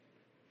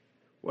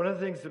One of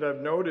the things that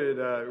I've noted,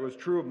 it was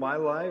true of my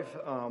life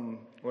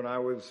when I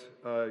was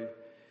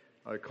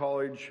a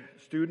college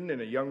student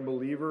and a young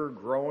believer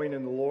growing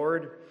in the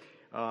Lord.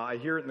 I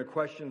hear it in the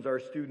questions our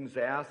students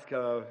ask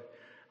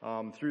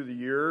through the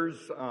years.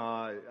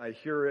 I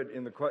hear it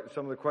in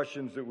some of the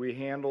questions that we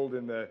handled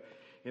in the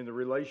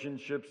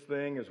relationships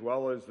thing, as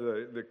well as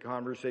the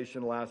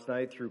conversation last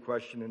night through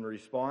question and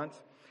response.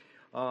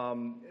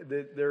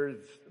 There's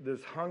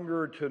this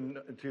hunger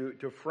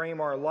to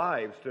frame our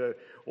lives to,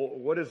 well,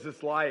 what is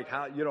this like?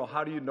 How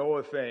do you know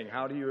a thing?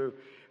 How do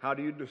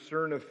you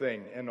discern a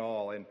thing and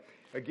all? And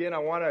again, I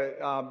want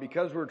to,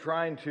 because we're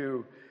trying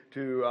to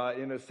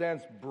in a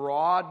sense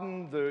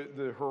broaden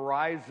the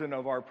horizon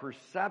of our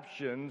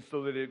perceptions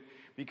so that it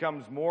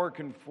becomes more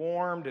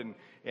conformed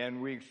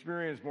and we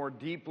experience more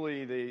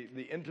deeply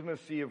the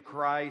intimacy of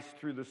Christ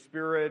through the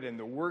Spirit and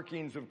the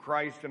workings of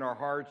Christ in our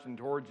hearts and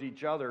towards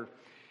each other,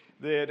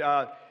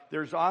 that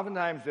there's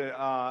oftentimes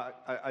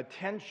a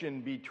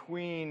tension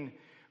between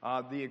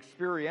the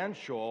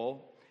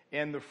experiential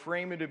and the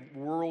formative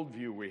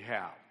worldview we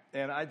have.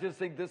 And I just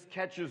think this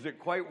catches it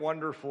quite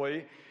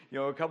wonderfully.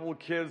 A couple of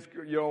kids,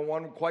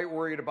 one quite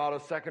worried about a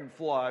second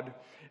flood,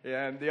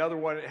 and the other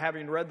one,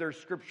 having read their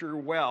scripture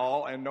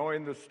well and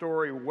knowing the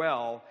story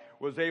well,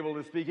 was able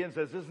to speak in and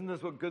says, isn't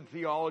this what good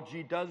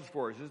theology does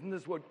for us? Isn't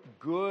this what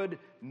good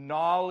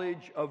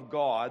knowledge of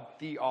God,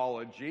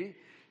 theology,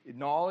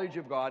 knowledge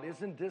of God,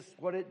 isn't this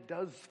what it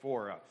does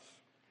for us?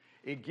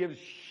 It gives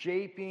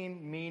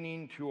shaping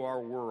meaning to our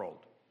world.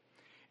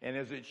 And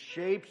as it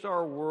shapes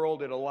our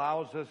world, it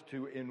allows us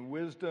to, in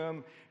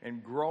wisdom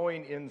and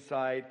growing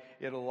insight,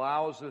 it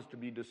allows us to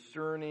be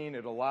discerning,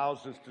 it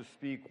allows us to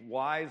speak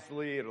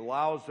wisely, it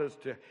allows us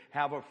to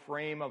have a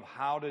frame of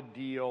how to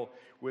deal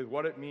with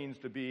what it means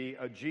to be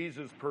a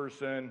Jesus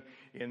person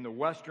in the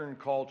Western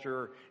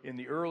culture, in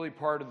the early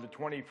part of the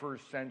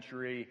 21st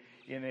century,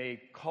 in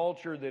a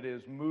culture that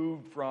has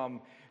moved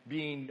from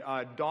being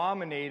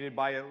dominated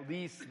by at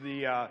least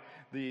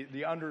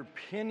the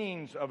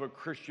underpinnings of a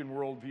Christian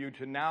worldview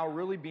to now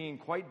really being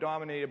quite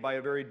dominated by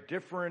a very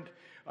different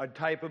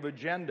type of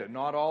agenda.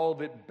 Not all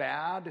of it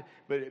bad,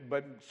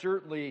 but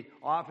certainly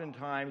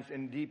oftentimes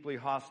and deeply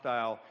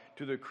hostile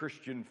to the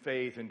Christian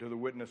faith and to the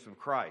witness of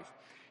Christ.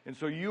 And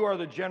so you are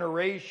the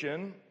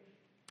generation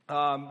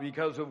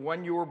because of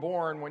when you were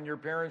born, when your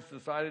parents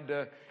decided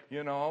to,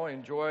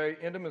 enjoy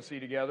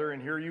intimacy together,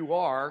 and here you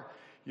are.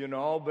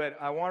 But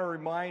I want to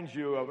remind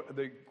you of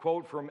the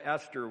quote from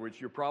Esther, which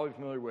you're probably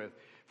familiar with,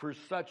 for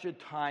such a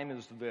time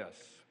as this.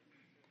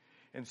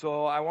 And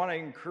so I want to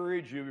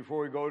encourage you,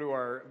 before we go to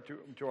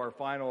our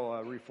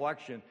final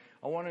reflection,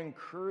 I want to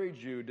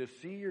encourage you to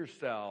see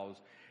yourselves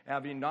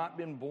having not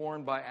been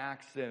born by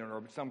accident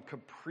or some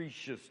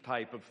capricious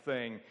type of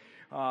thing,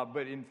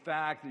 but in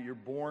fact that you're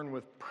born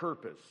with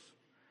purpose,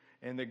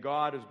 and that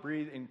God has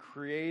breathed and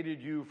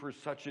created you for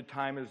such a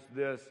time as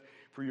this,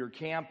 for your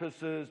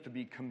campuses to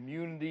be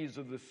communities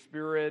of the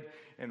Spirit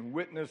and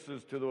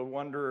witnesses to the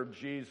wonder of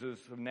Jesus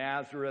of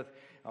Nazareth,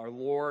 our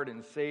Lord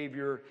and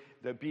Savior,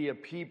 to be a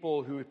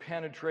people who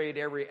penetrate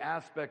every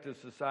aspect of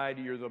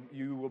society.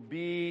 You will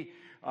be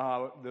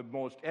the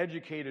most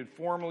educated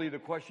formally. The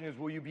question is,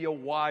 will you be a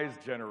wise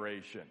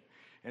generation?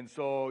 And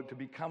so to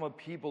become a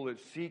people that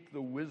seek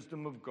the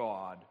wisdom of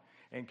God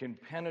and can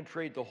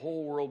penetrate the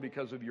whole world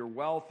because of your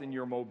wealth and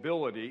your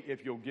mobility,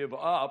 if you'll give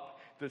up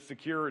the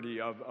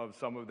security of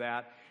some of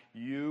that,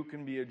 you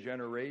can be a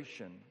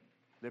generation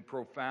that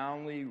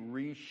profoundly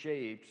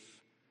reshapes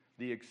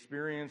the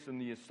experience and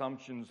the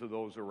assumptions of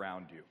those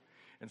around you.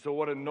 And so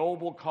what a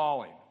noble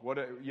calling.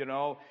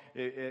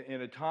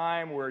 In a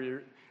time where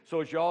your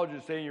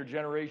sociologists say your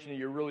generation that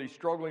you're really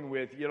struggling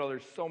with,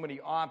 there's so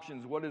many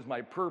options. What is my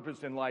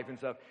purpose in life and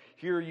stuff?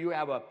 Here you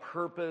have a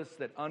purpose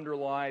that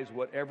underlies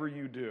whatever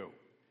you do.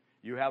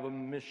 You have a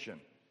mission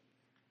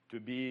to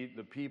be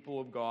the people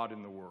of God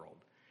in the world.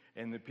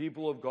 And the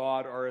people of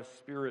God are a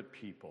spirit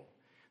people.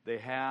 They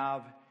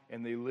have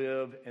and they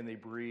live and they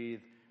breathe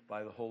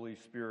by the Holy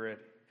Spirit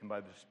and by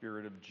the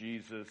Spirit of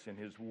Jesus and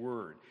His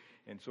Word.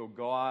 And so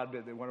God,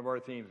 one of our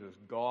themes is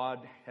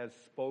God has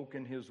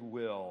spoken His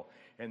will,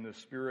 and the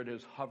Spirit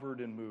has hovered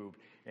and moved,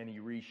 and He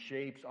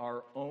reshapes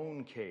our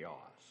own chaos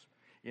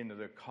into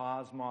the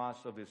cosmos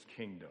of His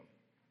kingdom.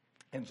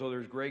 And so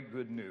there's great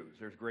good news.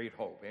 There's great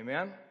hope.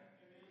 Amen?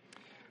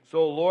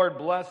 So Lord,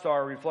 bless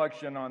our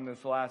reflection on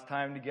this last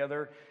time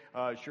together.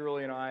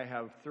 Shirley and I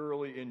have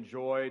thoroughly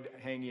enjoyed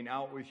hanging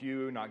out with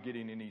you, not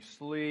getting any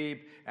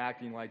sleep,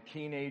 acting like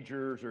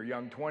teenagers or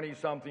young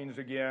 20-somethings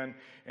again,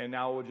 and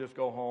now we'll just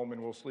go home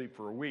and we'll sleep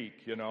for a week,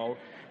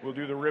 We'll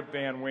do the Rip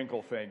Van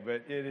Winkle thing.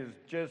 But it has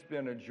just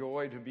been a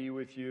joy to be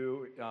with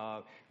you.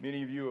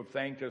 Many of you have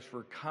thanked us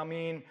for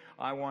coming.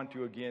 I want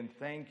to again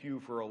thank you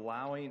for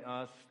allowing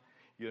us,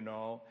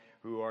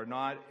 who are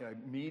not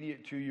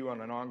immediate to you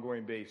on an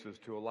ongoing basis,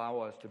 to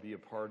allow us to be a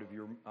part of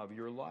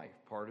your life,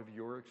 part of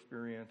your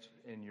experience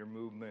and your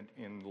movement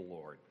in the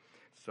Lord.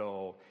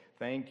 So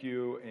thank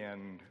you,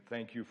 and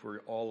thank you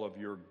for all of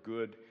your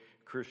good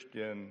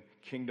Christian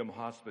kingdom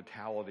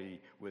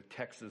hospitality with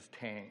Texas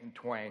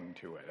twang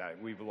to it.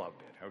 We've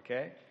loved it,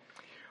 okay?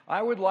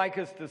 I would like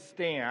us to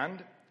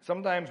stand.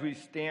 Sometimes we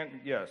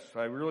stand. Yes,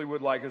 I really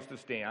would like us to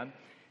stand.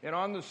 And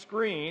on the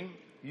screen,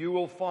 you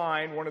will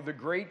find one of the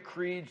great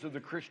creeds of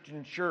the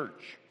Christian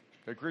church,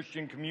 the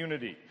Christian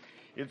community.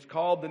 It's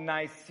called the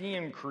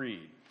Nicene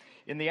Creed.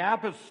 In the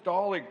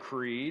Apostolic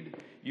Creed,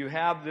 you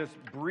have this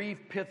brief,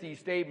 pithy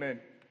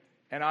statement,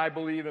 and I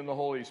believe in the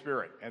Holy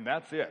Spirit. And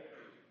that's it.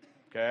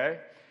 Okay?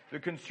 The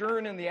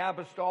concern in the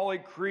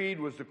Apostolic Creed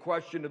was the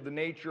question of the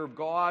nature of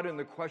God and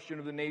the question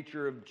of the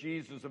nature of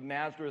Jesus of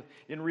Nazareth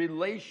in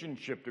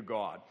relationship to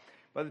God.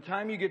 By the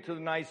time you get to the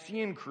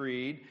Nicene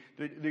Creed,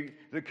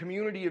 the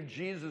community of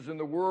Jesus in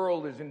the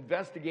world is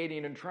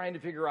investigating and trying to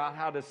figure out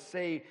how to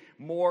say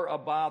more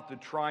about the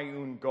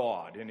triune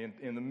God and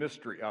in the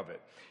mystery of it.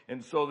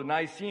 And so the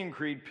Nicene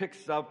Creed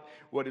picks up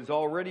what has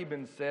already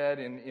been said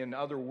in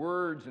other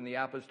words in the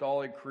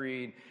Apostolic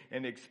Creed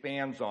and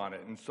expands on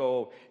it. And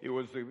so it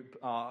was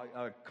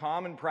a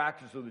common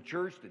practice of the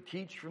church to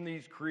teach from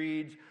these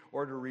creeds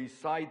or to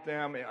recite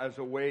them as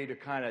a way to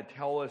kind of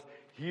tell us,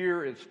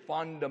 here is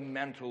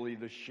fundamentally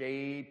the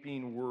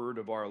shaping word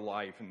of our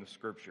life in the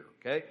Scripture,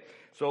 okay?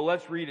 So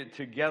let's read it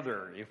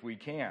together if we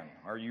can.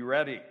 Are you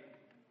ready?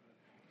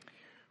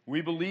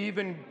 We believe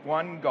in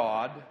one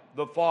God,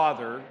 the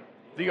Father,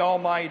 the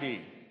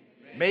Almighty,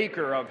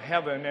 maker of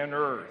heaven and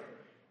earth,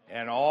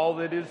 and all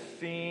that is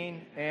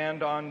seen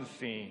and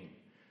unseen.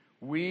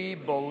 We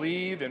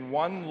believe in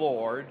one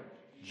Lord,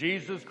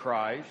 Jesus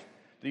Christ,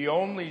 the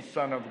only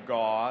Son of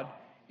God,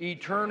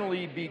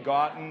 eternally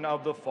begotten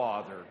of the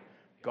Father,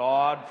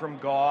 God from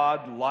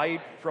God,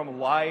 light from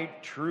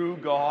light, true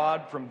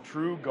God from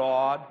true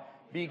God,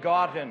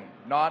 begotten,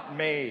 not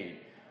made,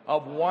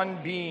 of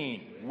one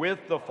being with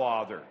the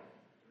Father.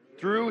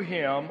 Through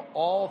him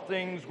all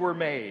things were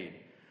made.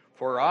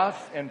 For us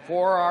and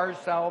for our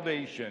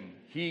salvation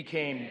he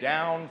came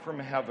down from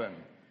heaven.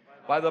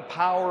 By the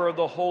power of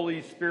the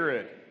Holy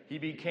Spirit he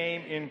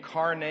became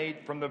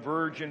incarnate from the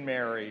Virgin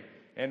Mary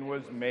and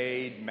was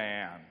made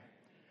man.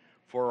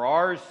 For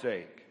our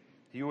sake,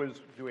 he was,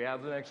 do we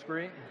have the next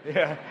screen?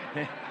 Yeah.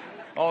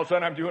 All of a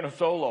sudden I'm doing a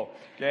solo,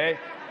 okay?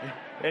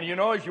 And you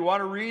notice you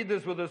want to read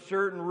this with a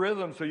certain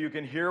rhythm so you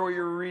can hear what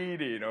you're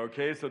reading,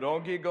 okay? So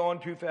don't get going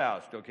too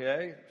fast,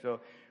 okay? So,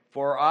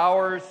 for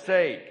our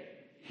sake,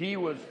 he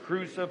was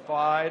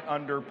crucified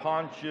under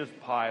Pontius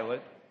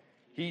Pilate.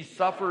 He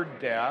suffered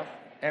death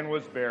and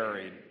was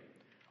buried.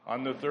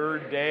 On the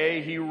third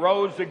day, he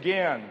rose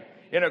again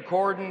in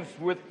accordance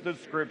with the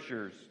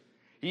Scriptures.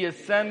 He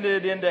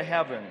ascended into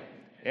heaven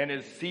and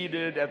is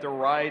seated at the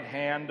right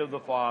hand of the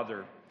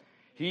Father.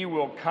 He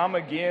will come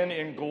again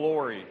in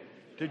glory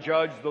to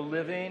judge the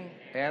living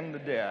and the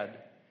dead,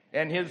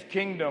 and his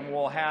kingdom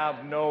will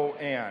have no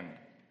end.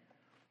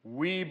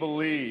 We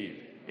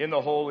believe in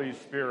the Holy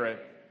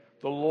Spirit,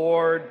 the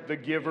Lord, the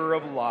giver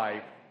of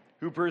life,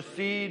 who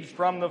proceeds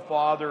from the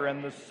Father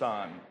and the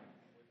Son.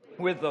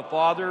 With the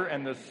Father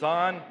and the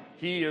Son,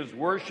 he is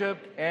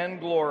worshiped and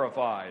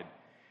glorified.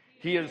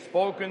 He has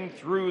spoken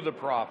through the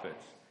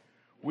prophets.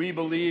 We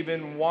believe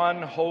in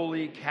one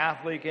holy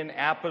Catholic and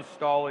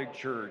apostolic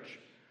church.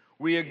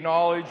 We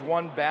acknowledge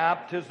one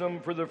baptism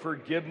for the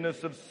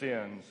forgiveness of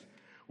sins.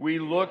 We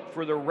look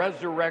for the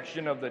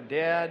resurrection of the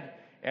dead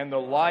and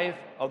the life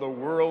of the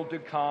world to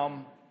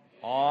come.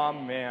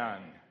 Amen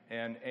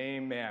and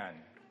amen.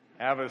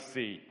 Have a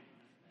seat.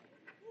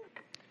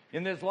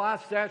 In this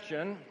last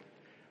session,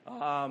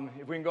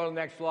 if we can go to the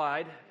next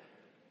slide.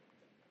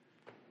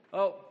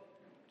 Oh,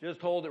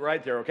 just hold it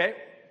right there, okay?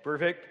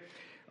 Perfect.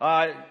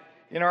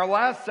 In our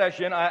last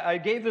session, I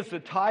gave this a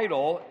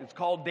title. It's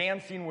called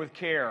Dancing with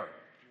Care.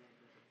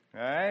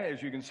 All right,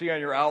 as you can see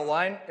on your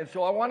outline. And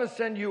so I want to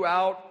send you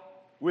out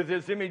with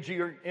this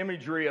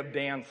imagery of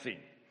dancing.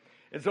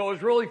 And so it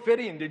was really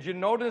fitting. Did you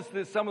notice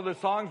that some of the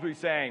songs we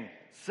sang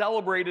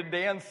celebrated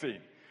dancing?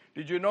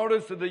 Did you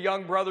notice that the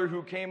young brother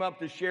who came up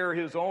to share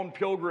his own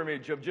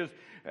pilgrimage of just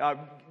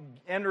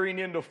entering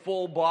into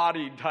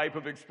full-bodied type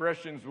of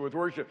expressions with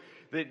worship,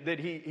 that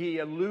he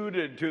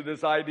alluded to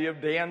this idea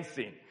of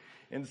dancing?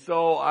 And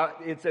so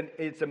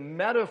it's a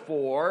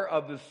metaphor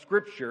of the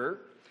Scripture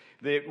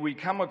that we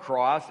come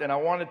across, and I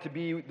want it to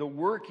be the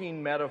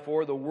working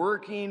metaphor, the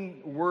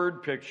working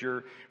word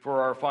picture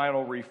for our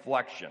final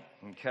reflection,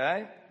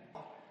 okay?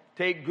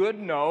 Take good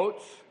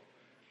notes.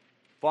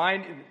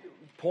 Find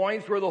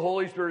points where the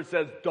Holy Spirit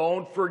says,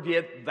 don't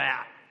forget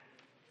that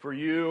for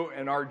you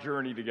and our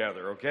journey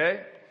together,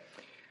 okay?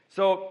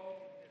 So,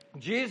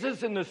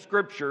 Jesus in the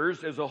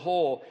Scriptures as a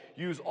whole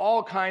use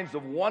all kinds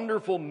of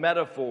wonderful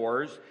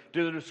metaphors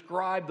to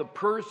describe the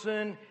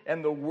person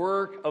and the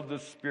work of the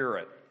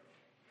Spirit.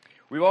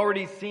 We've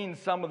already seen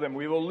some of them.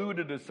 We've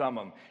alluded to some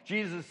of them.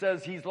 Jesus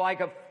says he's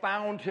like a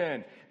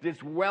fountain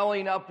that's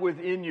welling up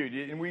within you.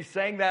 And we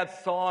sang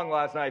that song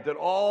last night, that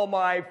all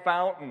my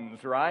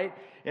fountains, right?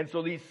 And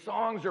so these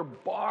songs are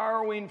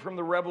borrowing from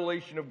the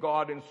revelation of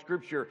God in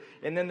Scripture,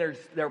 and then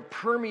they're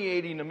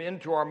permeating them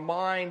into our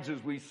minds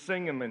as we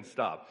sing them and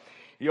stuff.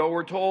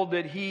 We're told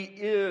that he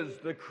is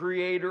the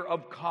creator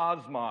of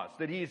cosmos,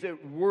 that he's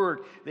at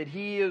work, that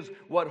he is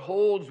what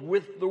holds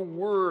with the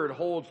word,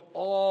 holds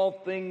all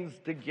things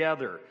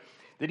together,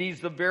 that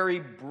he's the very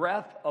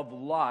breath of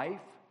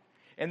life,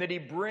 and that he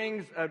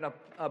brings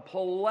a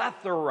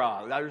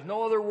plethora, there's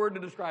no other word to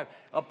describe,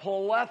 a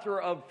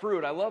plethora of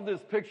fruit. I love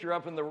this picture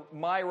up in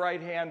my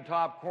right-hand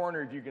top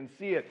corner, if you can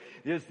see it.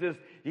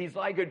 He's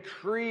like a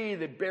tree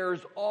that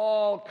bears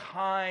all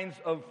kinds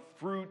of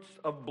fruits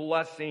of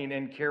blessing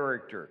and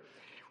character.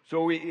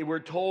 So we're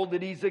told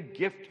that he's a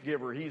gift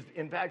giver.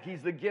 In fact,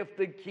 he's the gift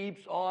that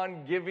keeps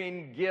on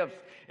giving gifts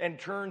and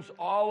turns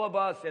all of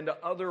us into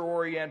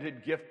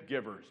other-oriented gift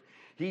givers.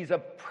 He's a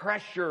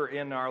pressure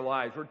in our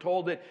lives. We're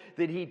told that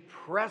he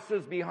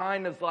presses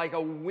behind us like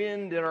a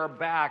wind at our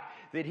back,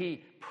 that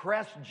he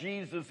pressed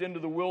Jesus into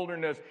the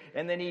wilderness,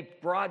 and then he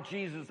brought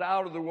Jesus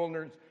out of the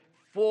wilderness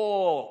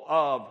full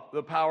of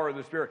the power of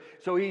the Spirit.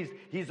 So he's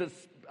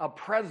a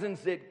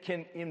presence that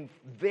can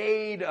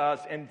invade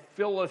us and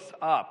fill us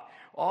up.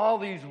 All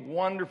these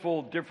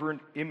wonderful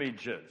different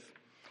images.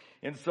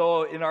 And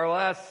so in our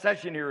last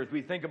session here, as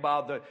we think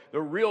about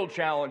the real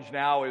challenge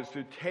now is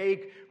to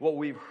take what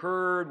we've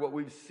heard, what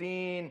we've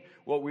seen,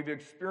 what we've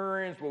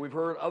experienced, what we've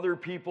heard other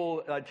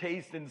people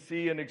taste and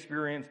see and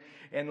experience,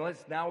 and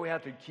now we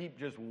have to keep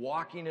just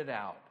walking it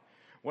out.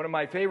 One of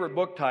my favorite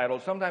book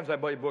titles, sometimes I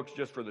buy books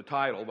just for the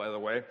title, by the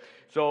way,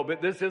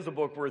 but this is a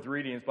book worth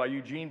reading. It's by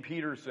Eugene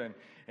Peterson,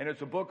 and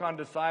it's a book on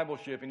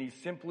discipleship, and he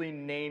simply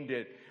named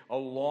it A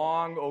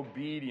Long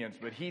Obedience,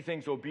 but he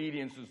thinks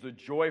obedience is the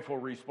joyful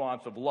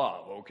response of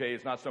love, okay?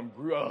 It's not some,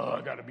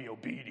 I gotta be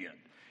obedient.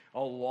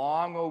 A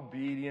long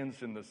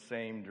obedience in the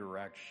same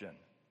direction,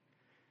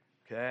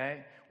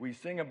 okay? We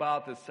sing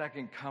about the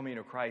second coming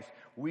of Christ.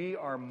 We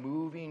are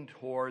moving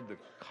toward the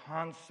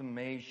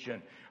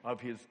consummation of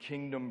his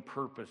kingdom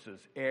purposes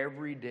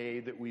every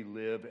day that we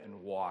live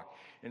and walk.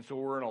 And so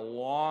we're in a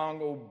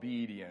long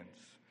obedience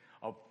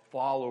of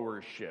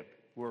followership.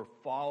 We're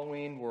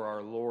following where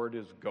our Lord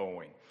is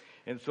going.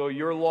 And so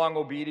your long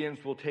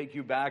obedience will take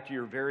you back to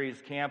your various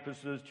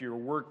campuses, to your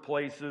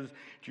workplaces,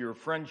 to your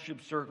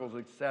friendship circles,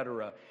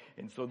 etc.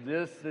 And so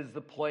this is the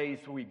place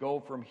where we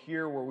go from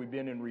here where we've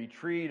been in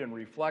retreat and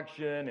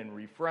reflection and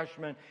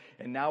refreshment.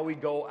 And now we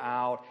go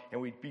out and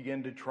we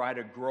begin to try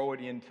to grow it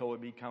until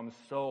it becomes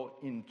so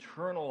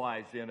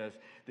internalized in us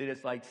that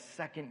it's like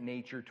second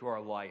nature to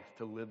our life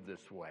to live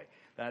this way.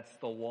 That's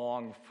the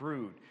long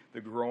fruit,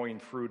 the growing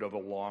fruit of a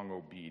long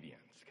obedience,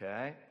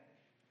 okay?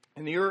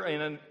 In the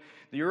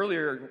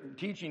earlier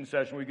teaching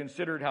session, we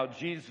considered how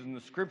Jesus and the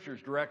Scriptures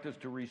direct us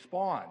to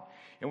respond.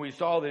 And we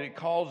saw that it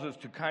calls us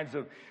to kinds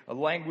of a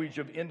language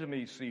of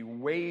intimacy,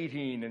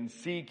 waiting and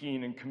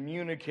seeking and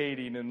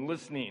communicating and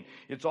listening.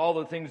 It's all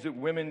the things that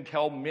women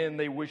tell men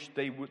they wish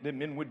that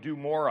men would do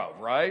more of,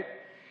 right?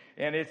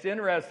 And it's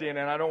interesting,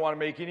 and I don't want to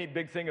make any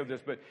big thing of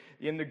this, but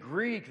in the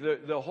Greek,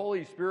 the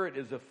Holy Spirit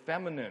is a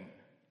feminine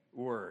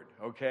word,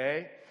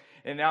 okay?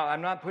 And now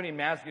I'm not putting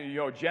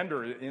masculine,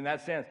 gender in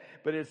that sense,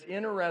 but it's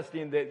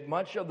interesting that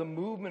much of the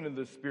movement of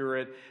the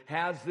Spirit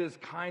has this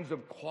kinds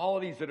of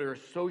qualities that are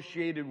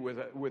associated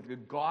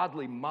with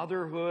godly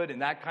motherhood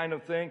and that kind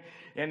of thing.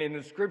 And in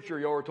the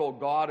Scripture, we're told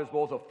God is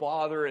both a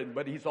father,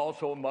 but he's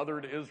also a mother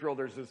to Israel.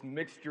 There's this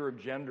mixture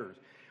of genders.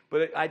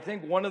 But I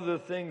think one of the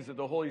things that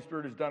the Holy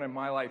Spirit has done in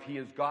my life, he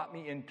has got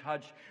me in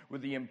touch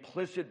with the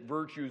implicit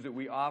virtues that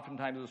we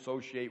oftentimes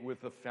associate with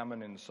the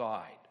feminine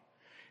side.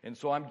 And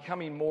so I'm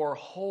becoming more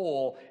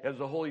whole as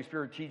the Holy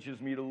Spirit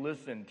teaches me to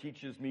listen,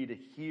 teaches me to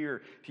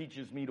hear,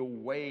 teaches me to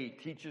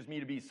wait, teaches me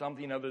to be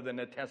something other than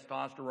a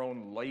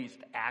testosterone-laced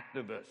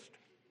activist.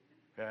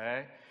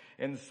 Okay?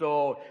 And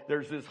so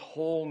there's this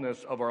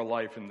wholeness of our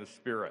life in the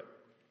Spirit.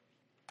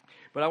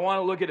 But I want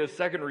to look at a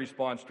second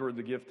response toward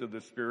the gift of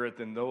the Spirit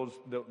and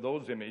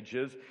those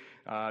images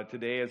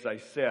today, as I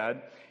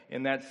said.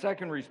 In that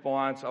second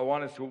response, I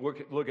want us to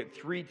look at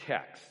three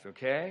texts,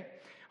 okay?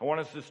 I want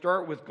us to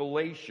start with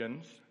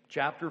Galatians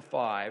chapter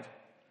 5,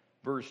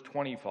 verse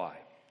 25.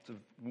 It's a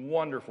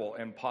wonderful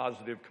and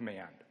positive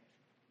command.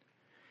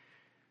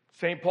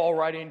 St. Paul,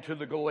 writing to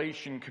the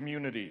Galatian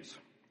communities,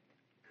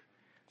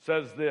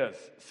 says this: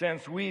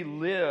 since we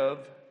live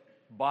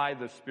by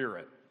the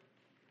Spirit,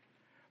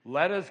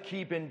 let us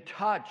keep in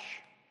touch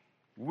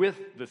with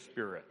the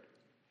Spirit.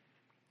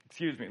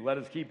 Let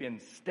us keep in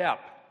step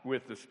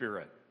with the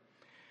Spirit.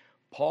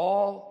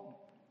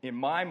 Paul, in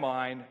my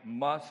mind,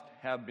 must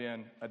have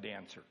been a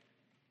dancer.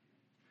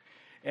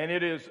 And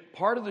it is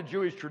part of the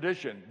Jewish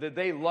tradition that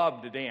they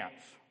love to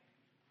dance.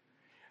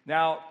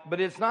 Now, but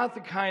it's not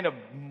the kind of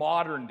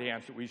modern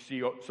dance that we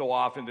see so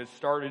often that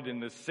started in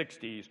the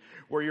 60s,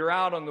 where you're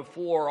out on the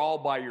floor all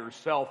by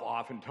yourself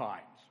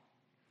oftentimes.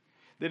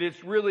 That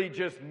it's really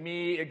just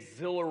me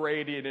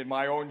exhilarated in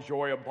my own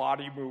joy of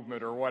body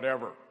movement or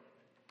whatever.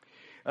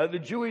 The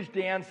Jewish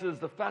dances,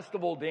 the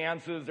festival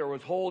dances, there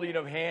was holding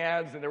of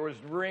hands and there was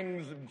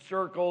rings and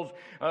circles.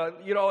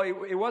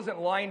 It wasn't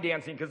line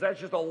dancing because that's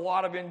just a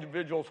lot of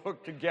individuals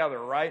hooked together,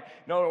 right?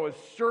 No, it was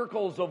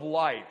circles of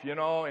life,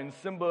 and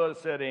Simba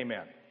said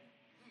amen.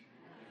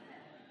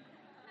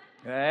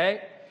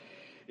 Okay?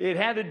 It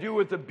had to do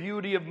with the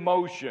beauty of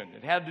motion.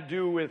 It had to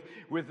do with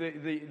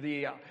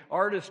the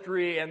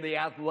artistry and the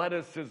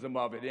athleticism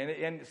of it.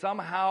 And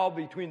somehow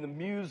between the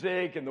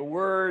music and the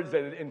words,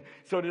 and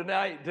so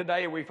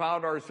today we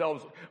found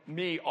ourselves,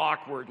 me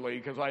awkwardly,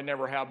 because I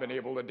never have been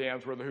able to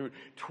dance with a hoot,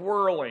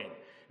 twirling.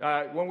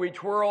 When we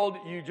twirled,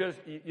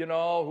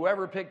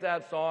 whoever picked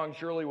that song,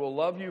 Shirley will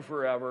love you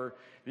forever,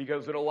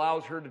 because it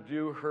allows her to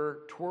do her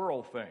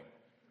twirl thing.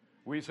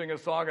 We sing a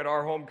song in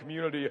our home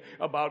community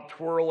about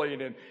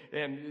twirling,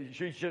 and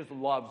she just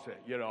loves it,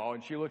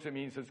 and she looks at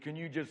me and says, can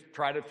you just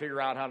try to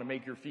figure out how to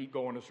make your feet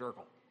go in a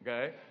circle,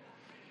 okay?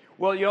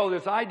 Well,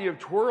 this idea of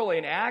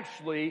twirling,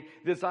 actually,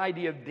 this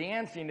idea of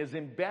dancing is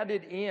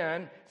embedded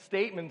in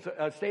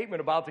a statement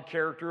about the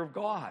character of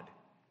God.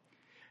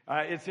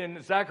 It's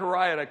in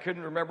Zechariah, and I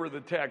couldn't remember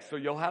the text, so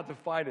you'll have to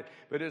find it.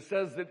 But it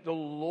says that the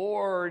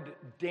Lord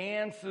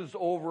dances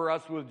over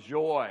us with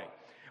joy.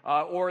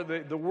 Or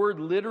the word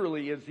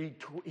literally is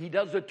he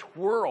does a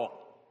twirl.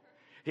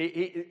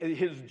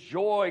 His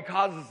joy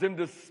causes him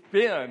to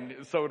spin,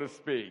 so to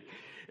speak.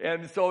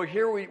 And so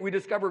here we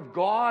discover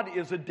God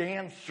is a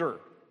dancer.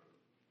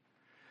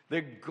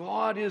 That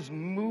God is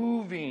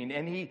moving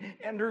and he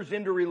enters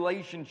into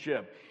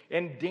relationship.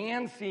 And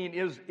dancing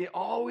is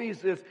always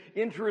this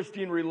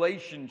interesting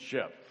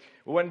relationship.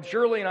 When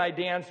Shirley and I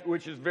dance,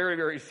 which is very,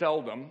 very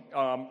seldom,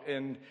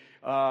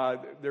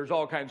 there's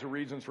all kinds of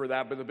reasons for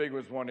that, but the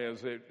biggest one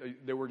is that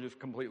they were just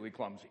completely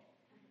clumsy.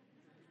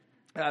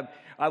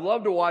 I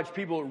love to watch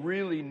people that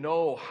really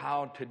know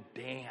how to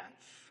dance,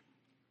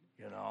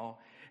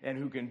 and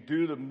who can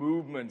do the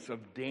movements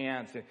of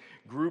dance and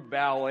group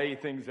ballet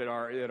things at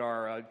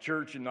our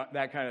church and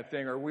that kind of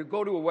thing. Or we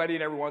go to a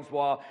wedding every once in a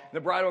while, the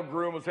bride or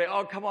groom will say,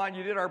 oh, come on,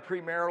 you did our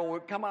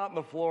premarital, come out on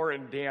the floor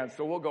and dance.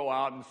 So we'll go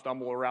out and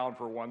stumble around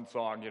for one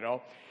song,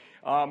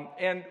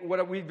 And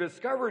what we've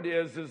discovered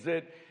is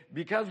that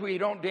because we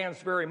don't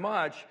dance very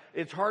much,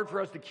 it's hard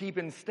for us to keep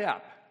in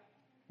step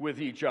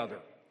with each other.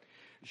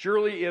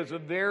 Shirley is a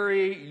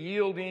very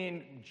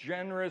yielding,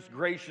 generous,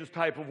 gracious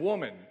type of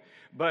woman,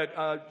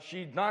 but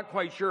she's not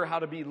quite sure how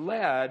to be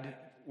led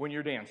when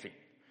you're dancing.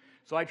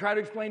 So I try to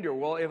explain to her,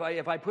 well,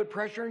 if I put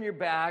pressure on your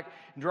back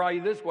and draw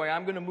you this way,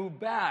 I'm going to move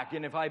back.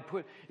 And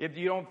if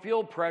you don't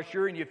feel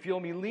pressure and you feel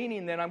me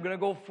leaning, then I'm going to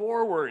go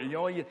forward.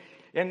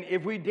 And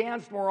if we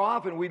danced more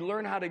often, we'd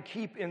learn how to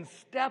keep in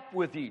step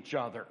with each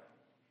other.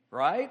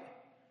 Right?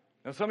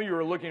 Now, some of you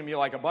are looking at me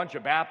like a bunch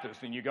of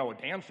Baptists, and you go,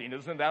 dancing,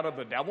 isn't that of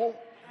the devil?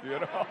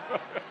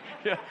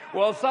 Yeah.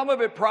 Well, some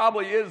of it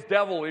probably is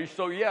devilish,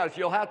 so yes,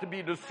 you'll have to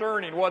be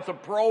discerning what's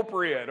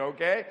appropriate,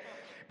 okay?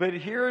 But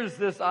here's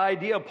this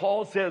idea.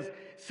 Paul says,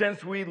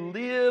 since we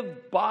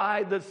live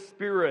by the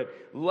Spirit,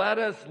 let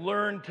us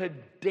learn to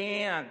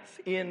dance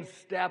in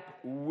step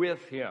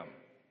with Him.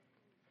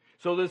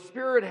 So the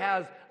Spirit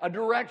has a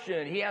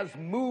direction. He has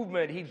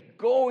movement. He's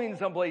going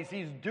someplace.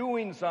 He's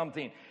doing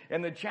something.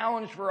 And the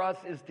challenge for us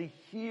is to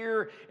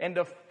hear and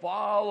to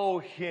follow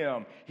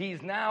Him.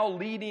 He's now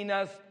leading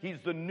us. He's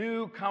the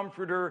new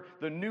comforter,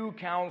 the new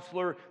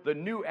counselor, the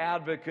new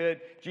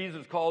advocate.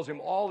 Jesus calls Him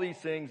all these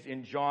things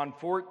in John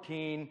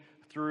 14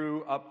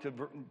 through up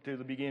to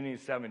the beginning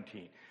of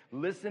 17.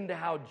 Listen to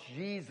how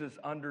Jesus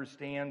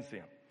understands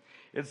Him.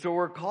 And so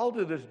we're called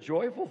to this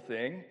joyful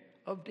thing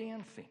of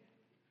dancing.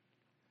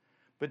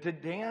 But to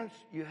dance,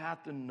 you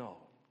have to know.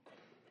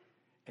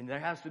 And there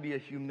has to be a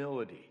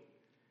humility.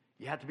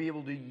 You have to be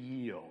able to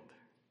yield.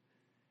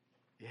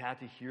 You have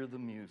to hear the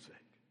music.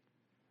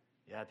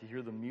 You have to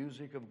hear the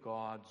music of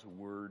God's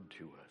word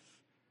to us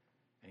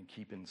and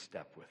keep in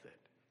step with it.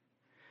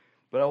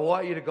 But I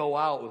want you to go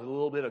out with a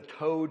little bit of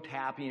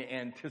toe-tapping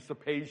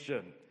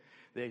anticipation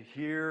that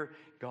here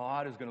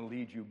God is going to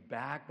lead you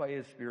back by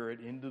His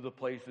Spirit into the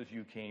places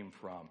you came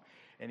from.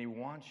 And He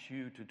wants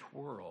you to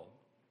twirl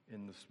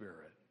in the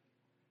Spirit.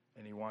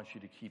 And He wants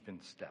you to keep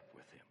in step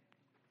with Him.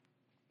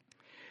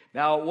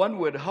 Now, one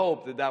would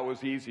hope that that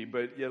was easy,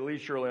 but at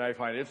least Shirley and I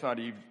find it's not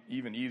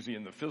even easy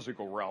in the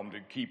physical realm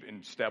to keep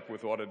in step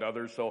with one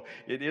another. So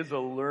it is a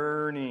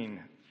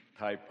learning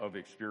type of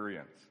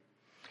experience.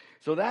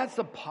 So that's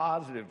the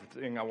positive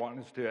thing I want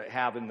us to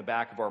have in the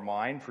back of our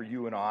mind for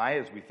you and I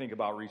as we think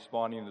about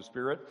responding to the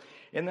Spirit.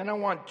 And then I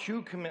want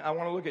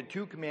to look at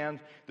two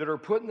commands that are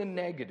put in the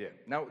negative.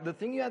 Now, the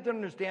thing you have to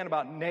understand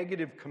about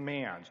negative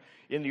commands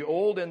in the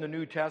Old and the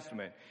New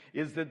Testament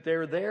is that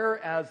they're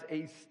there as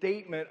a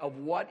statement of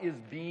what is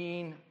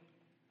being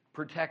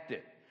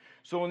protected.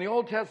 So in the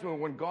Old Testament,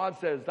 when God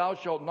says, thou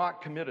shalt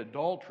not commit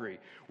adultery,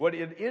 what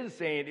it is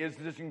saying is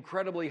this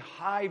incredibly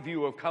high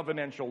view of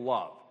covenantal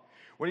love.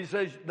 When He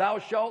says, thou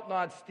shalt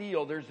not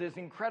steal, there's this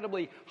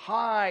incredibly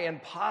high and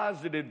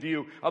positive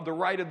view of the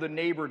right of the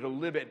neighbor to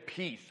live at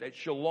peace, at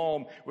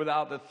shalom,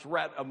 without the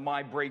threat of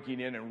my breaking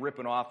in and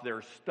ripping off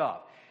their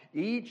stuff.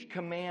 Each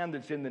command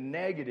that's in the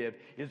negative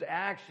is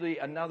actually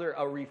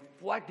a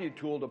reflective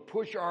tool to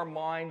push our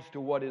minds to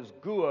what is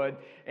good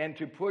and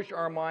to push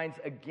our minds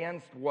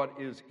against what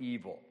is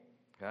evil.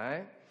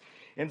 Okay?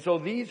 And so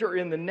these are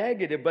in the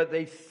negative, but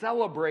they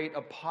celebrate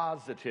a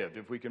positive,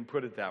 if we can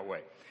put it that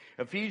way.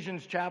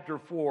 Ephesians chapter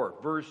 4,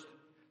 verse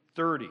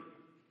 30.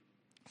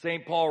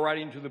 St. Paul,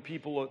 writing to the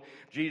people of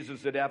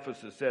Jesus at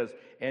Ephesus, says,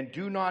 "And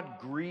do not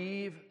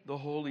grieve the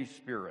Holy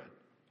Spirit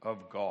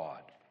of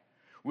God,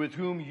 with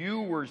whom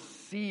you were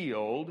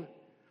sealed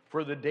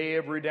for the day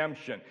of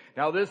redemption."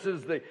 Now this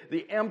is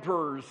the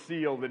emperor's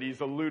seal that he's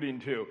alluding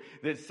to.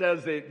 That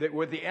says that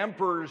with the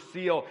emperor's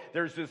seal,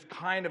 there's this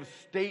kind of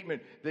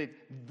statement that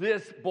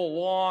this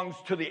belongs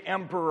to the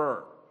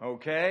emperor.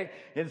 Okay?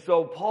 And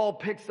so Paul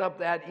picks up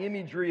that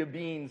imagery of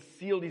being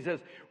sealed. He says,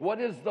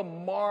 what is the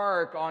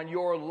mark on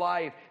your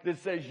life that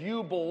says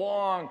you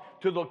belong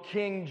to the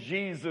King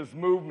Jesus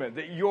movement,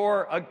 that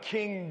you're a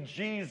King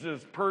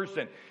Jesus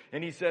person?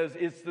 And he says,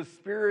 it's the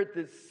Spirit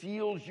that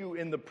seals you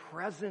in the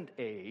present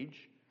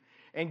age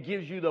and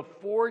gives you the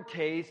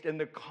foretaste and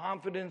the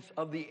confidence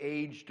of the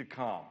age to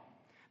come.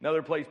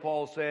 Another place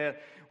Paul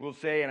will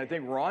say, and I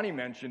think Ronnie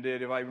mentioned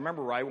it, if I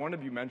remember right, one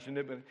of you mentioned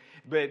it, but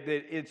that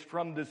it's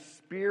from the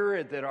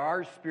Spirit that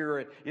our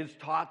spirit is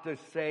taught to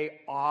say,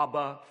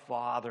 Abba,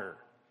 Father.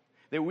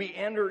 That we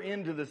enter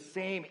into the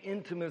same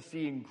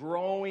intimacy and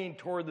growing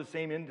toward the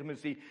same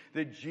intimacy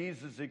that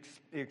Jesus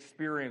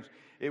experienced.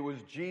 It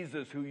was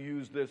Jesus who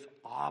used this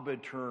Abba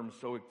term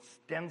so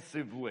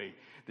extensively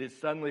that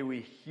suddenly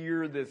we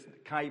hear this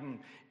kind of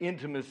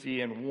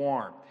intimacy and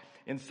warmth.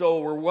 And so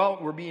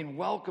we're being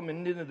welcomed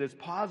into this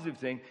positive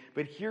thing,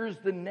 but here's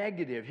the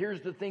negative.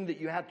 Here's the thing that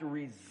you have to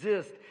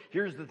resist.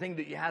 Here's the thing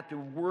that you have to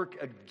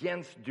work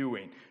against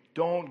doing.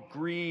 Don't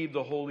grieve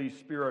the Holy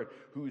Spirit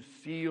who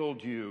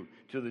sealed you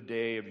to the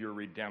day of your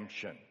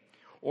redemption.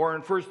 Or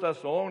in 1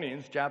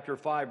 Thessalonians chapter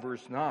 5,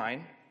 verse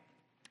 9,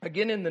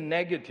 again in the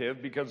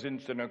negative, because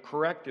it's in a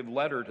corrective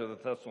letter to the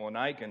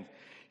Thessalonians,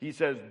 he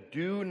says,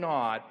 do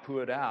not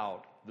put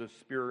out the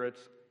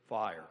Spirit's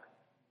fire.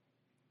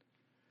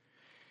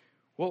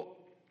 Well,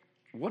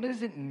 what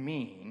does it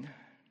mean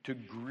to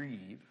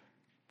grieve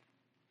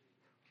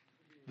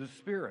the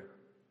Spirit?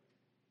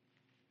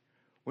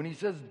 When he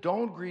says,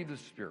 don't grieve the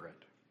Spirit,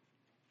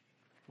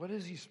 what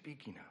is he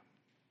speaking of?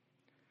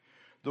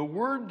 The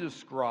word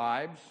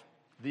describes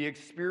the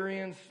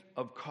experience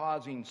of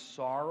causing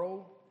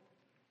sorrow,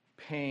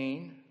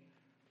 pain,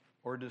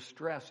 or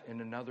distress in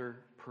another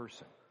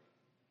person.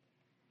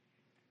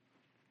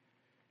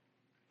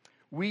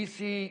 We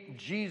see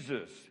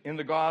Jesus in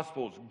the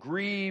Gospels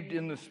grieved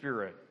in the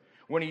Spirit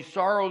when he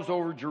sorrows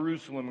over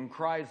Jerusalem and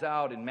cries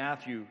out in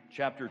Matthew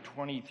chapter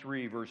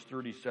 23, verse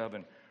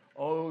 37,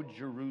 "O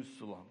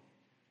Jerusalem,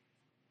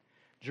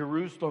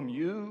 Jerusalem,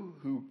 you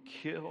who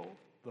kill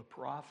the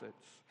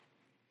prophets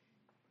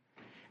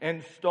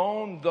and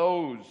stone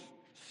those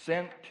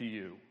sent to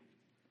you,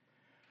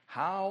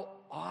 how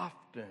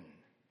often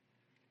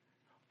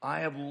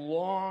I have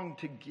longed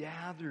to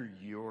gather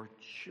your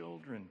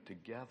children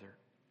together,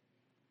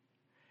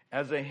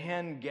 as a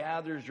hen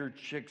gathers her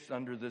chicks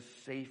under the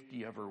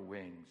safety of her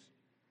wings.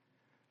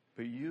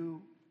 But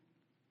you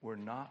were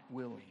not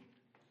willing."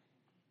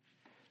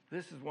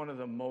 This is one of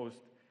the most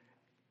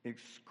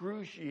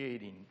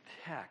excruciating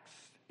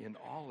texts in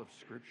all of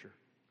Scripture.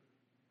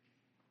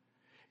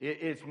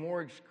 It's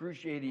more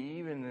excruciating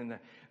even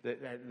than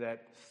the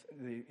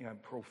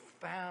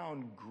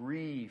profound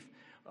grief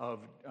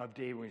of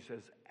David when he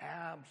says,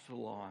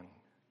 "Absalom,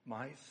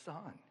 my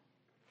son,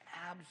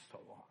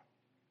 Absalom."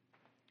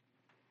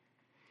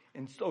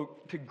 And so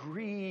to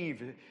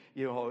grieve,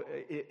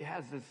 it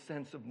has this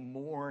sense of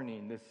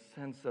mourning, this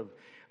sense of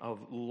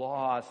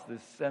loss,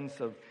 this sense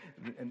of,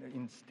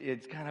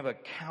 it's kind of a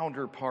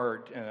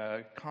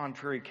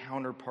contrary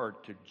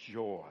counterpart to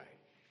joy.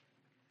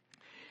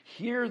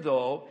 Here,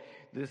 though,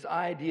 this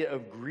idea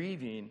of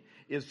grieving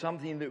is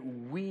something that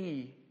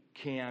we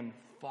can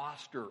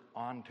foster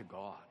onto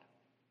God.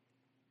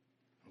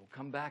 We'll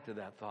come back to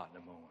that thought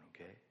in a moment,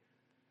 okay?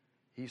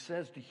 He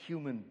says to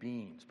human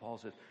beings, Paul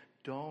says,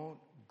 don't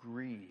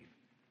grieve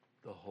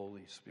the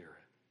Holy Spirit.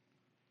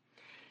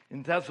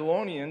 In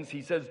Thessalonians,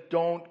 he says,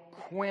 don't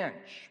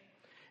quench.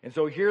 And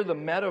so here the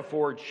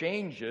metaphor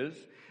changes.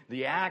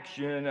 The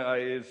action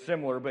is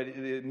similar, but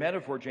the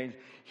metaphor changes.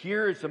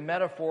 Here it's a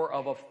metaphor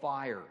of a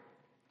fire.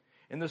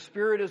 And the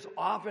Spirit is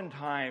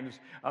oftentimes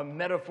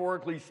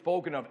metaphorically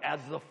spoken of as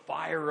the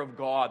fire of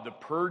God, the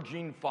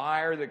purging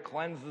fire that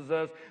cleanses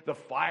us, the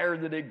fire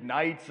that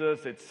ignites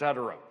us,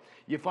 etc.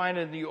 You find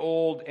it in the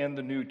Old and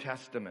the New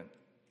Testament.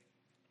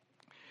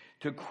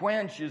 To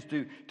quench is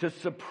to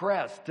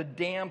suppress, to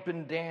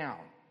dampen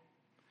down.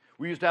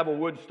 We used to have a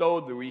wood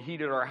stove that we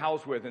heated our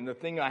house with, and the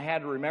thing I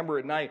had to remember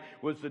at night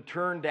was to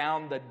turn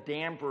down the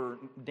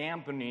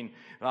dampening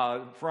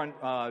front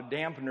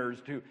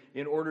dampeners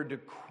in order to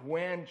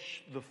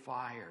quench the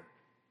fire.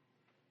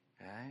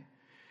 Okay?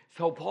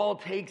 So Paul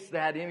takes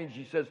that image.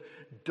 He says,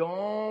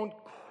 don't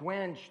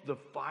quench the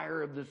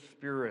fire of the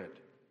Spirit.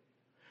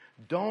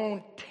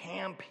 Don't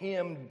tamp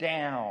him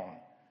down.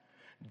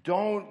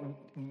 Don't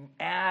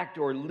act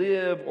or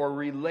live or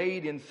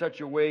relate in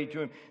such a way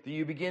to him that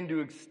you begin to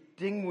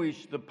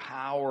extinguish the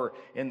power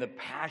and the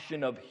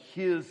passion of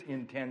his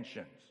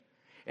intentions.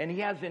 And he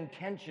has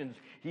intentions.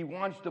 He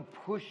wants to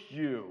push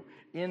you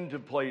into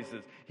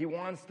places. He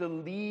wants to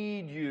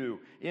lead you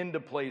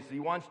into places. He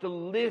wants to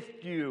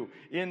lift you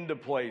into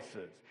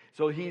places.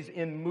 So he's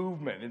in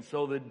movement. And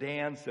so the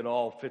dance, it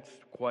all fits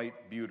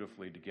quite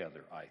beautifully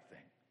together, I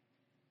think.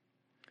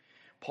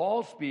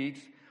 Paul speaks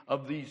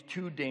of these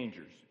two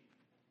dangers.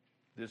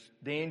 This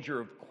danger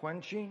of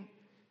quenching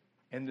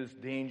and this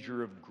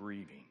danger of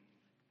grieving.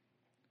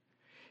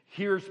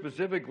 Here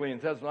specifically in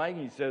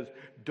Thessalonians, he says,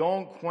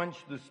 don't quench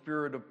the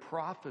spirit of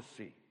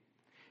prophecy.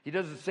 He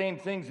does the same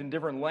things in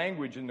different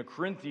language in the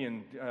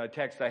Corinthian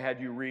text I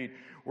had you read,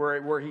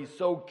 where he's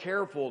so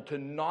careful to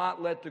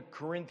not let the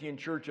Corinthian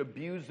church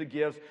abuse the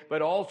gifts,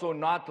 but also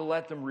not to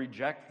let them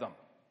reject them.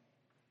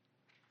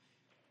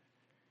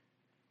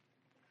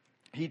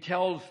 He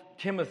tells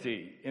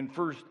Timothy in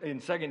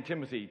 2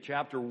 Timothy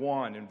chapter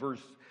 1 and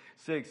verse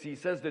 6, he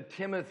says to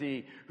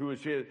Timothy, who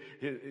is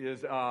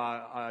his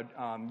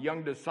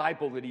young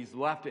disciple that he's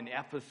left in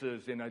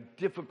Ephesus in a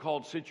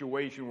difficult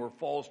situation where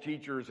false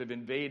teachers have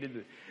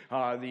invaded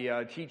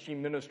the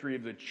teaching ministry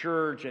of the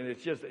church, and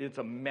it's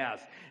a mess.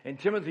 And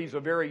Timothy's a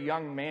very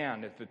young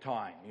man at the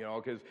time,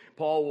 because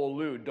Paul will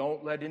allude,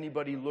 don't let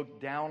anybody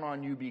look down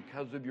on you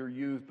because of your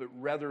youth, but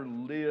rather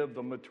live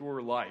the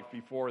mature life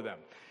before them.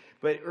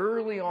 But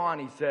early on,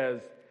 he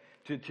says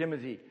to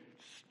Timothy,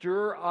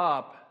 stir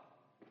up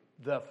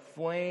the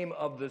flame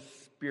of the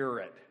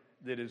Spirit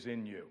that is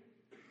in you.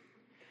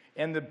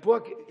 And the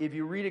book, if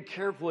you read it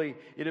carefully,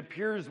 it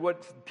appears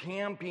what's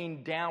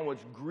tamping down,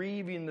 what's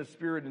grieving the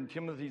Spirit in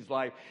Timothy's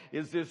life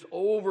is this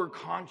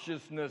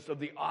over-consciousness of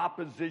the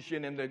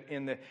opposition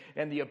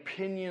and the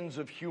opinions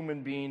of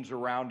human beings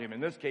around him. In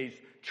this case,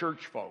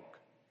 church folk.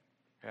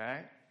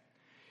 Okay?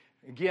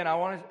 Again, I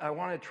want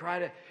to try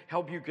to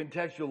help you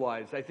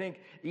contextualize. I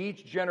think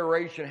each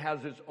generation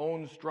has its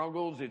own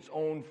struggles, its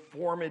own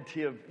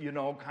formative,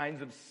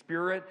 kinds of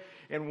spirit.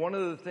 And one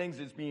of the things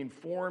that's being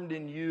formed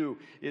in you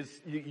is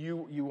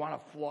you want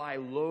to fly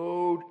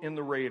low in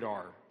the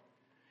radar.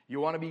 You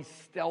want to be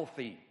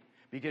stealthy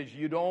because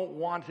you don't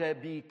want to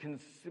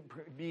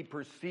be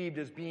perceived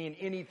as being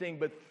anything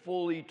but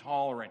fully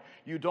tolerant.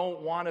 You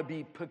don't want to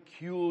be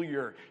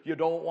peculiar. You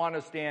don't want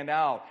to stand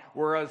out.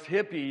 Whereas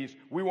hippies,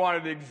 we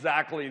wanted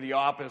exactly the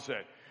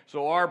opposite.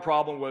 So our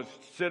problem was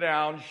sit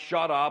down,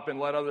 shut up, and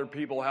let other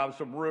people have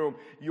some room.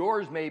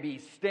 Yours may be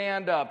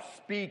stand up,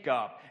 speak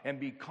up, and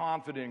be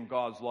confident in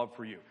God's love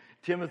for you.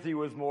 Timothy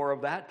was more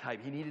of that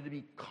type. He needed to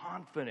be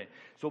confident.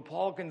 So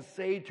Paul can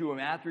say to him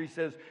after he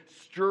says,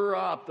 stir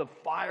up the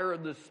fire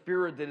of the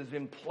Spirit that has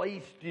been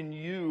placed in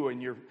you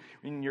and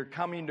you're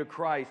coming to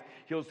Christ.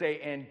 He'll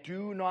say, and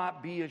do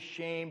not be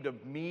ashamed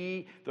of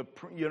me,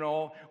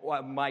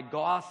 my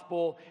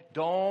gospel.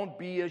 Don't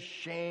be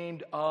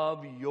ashamed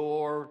of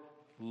your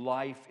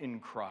life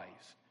in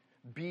Christ.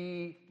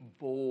 Be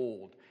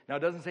bold. Now, it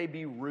doesn't say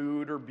be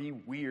rude or be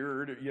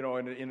weird,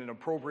 in an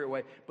appropriate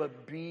way,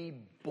 but be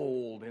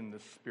bold in the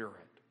Spirit.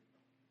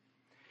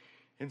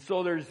 And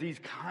so there's these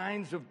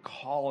kinds of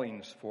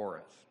callings for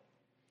us.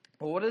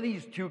 Well, what are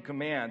these two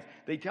commands?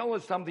 They tell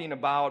us something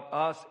about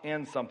us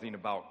and something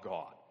about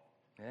God.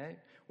 Okay?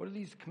 What do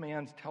these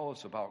commands tell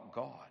us about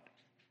God?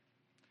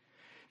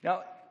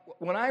 Now,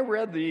 when I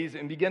read these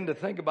and began to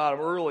think about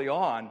them early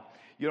on,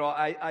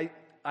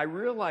 I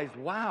realized,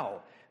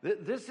 wow,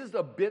 this is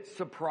a bit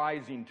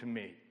surprising to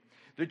me.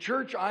 The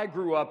church I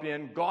grew up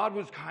in, God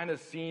was kind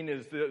of seen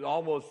as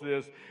almost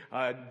this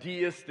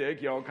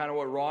deistic, kind of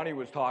what Ronnie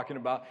was talking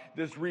about,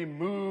 this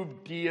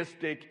removed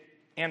deistic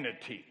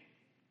entity.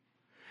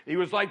 He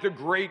was like the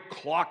great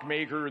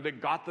clockmaker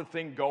that got the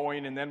thing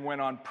going and then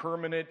went on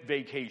permanent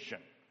vacation,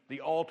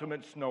 the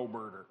ultimate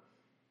snowbirder.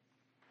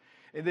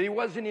 And that he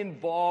wasn't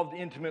involved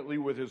intimately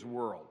with his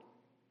world.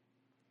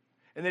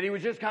 And that he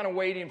was just kind of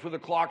waiting for the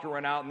clock to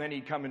run out and then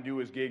he'd come and do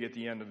his gig at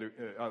the end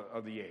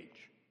of the age.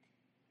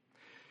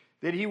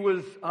 That he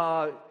was,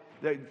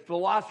 the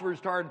philosophers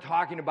started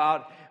talking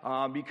about,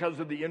 because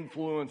of the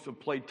influence of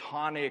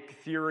Platonic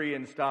theory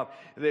and stuff,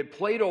 that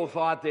Plato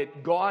thought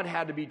that God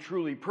had to be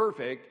truly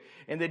perfect,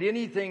 and that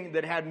anything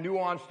that had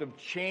nuance of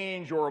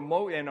change or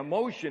an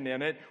emotion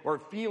in it, or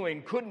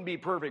feeling, couldn't be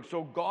perfect.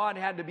 So God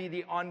had to be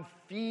the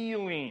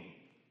unfeeling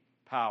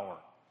power,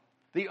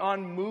 the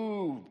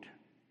unmoved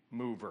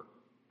mover.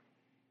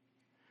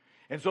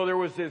 And so there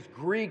was this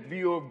Greek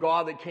view of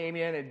God that came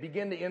in and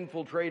began to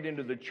infiltrate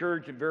into the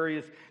church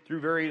through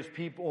various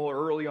people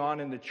early on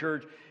in the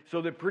church,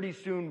 so that pretty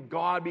soon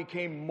God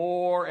became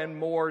more and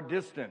more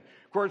distant.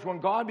 Of course,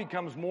 when God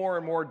becomes more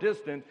and more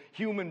distant,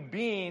 human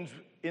beings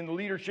in the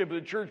leadership of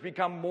the church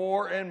become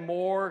more and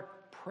more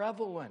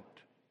prevalent.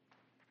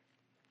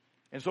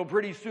 And so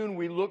pretty soon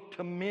we look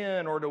to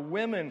men or to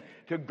women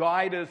to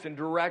guide us and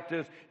direct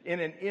us in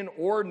an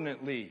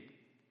inordinately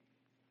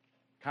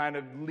kind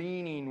of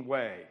leaning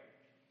way,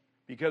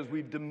 because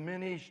we've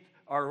diminished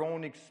our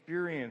own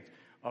experience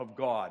of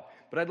God.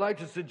 But I'd like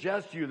to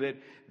suggest to you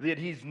that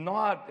he's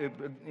not,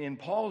 in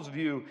Paul's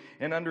view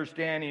and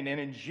understanding, and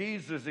in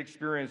Jesus'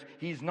 experience,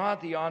 he's not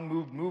the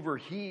unmoved mover.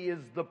 He is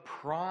the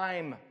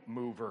prime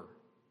mover.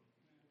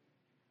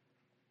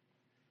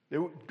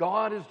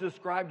 God is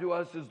described to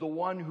us as the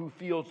one who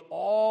feels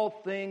all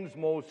things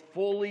most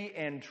fully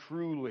and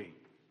truly.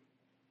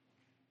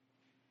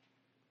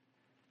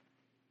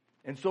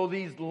 And so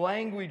these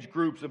language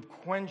groups of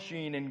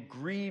quenching and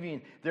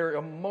grieving, they're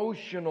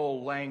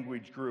emotional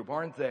language group,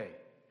 aren't they?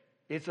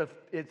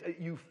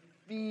 You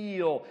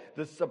feel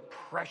the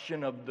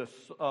suppression of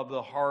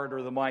the heart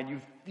or the mind.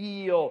 You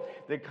feel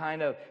the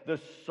kind of the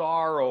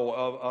sorrow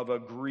of a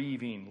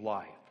grieving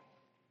life.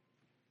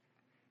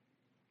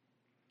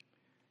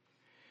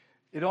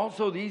 It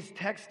also, these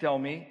texts tell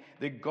me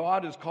that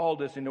God has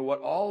called us into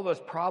what all of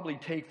us probably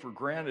take for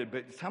granted,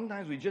 but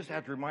sometimes we just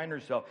have to remind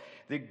ourselves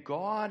that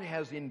God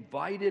has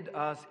invited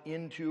us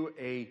into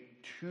a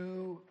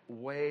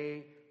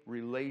two-way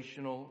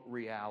relational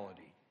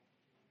reality.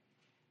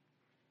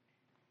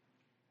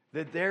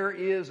 That there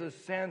is a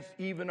sense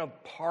even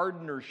of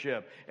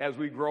partnership as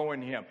we grow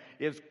in Him.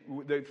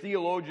 The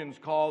theologians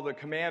call the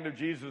command of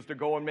Jesus to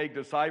go and make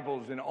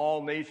disciples in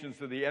all nations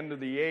to the end of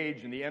the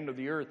age and the end of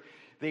the earth.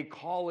 They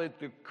call it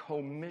the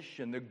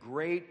commission, the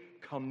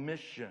Great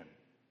Commission.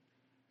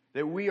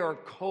 That we are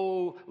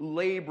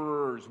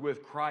co-laborers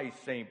with Christ,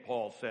 St.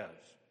 Paul says.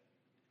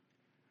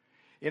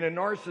 In a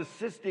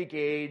narcissistic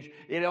age,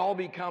 it all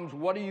becomes,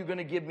 what are you going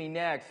to give me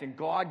next? And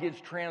God gets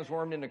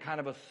transformed into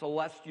kind of a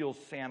celestial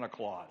Santa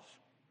Claus.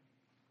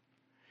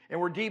 And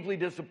we're deeply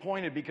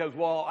disappointed because,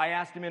 well, I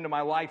asked Him into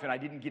my life and I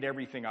didn't get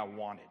everything I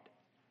wanted.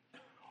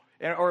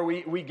 Or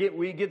we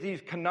get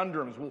these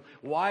conundrums. Well,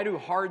 why do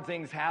hard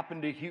things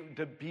happen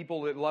to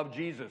people that love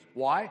Jesus?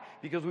 Why?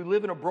 Because we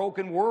live in a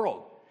broken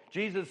world.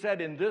 Jesus said,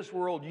 in this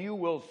world you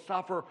will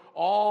suffer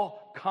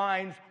all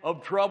kinds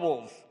of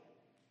troubles.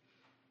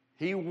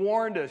 He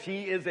warned us.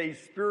 He is a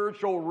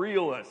spiritual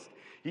realist.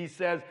 He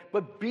says,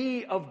 but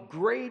be of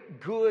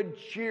great good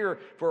cheer,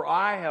 for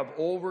I have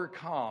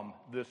overcome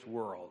this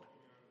world.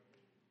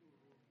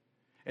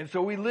 And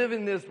so we live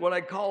in this, what I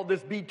call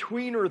this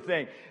betweener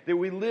thing, that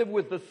we live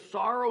with the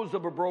sorrows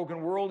of a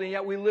broken world, and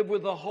yet we live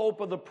with the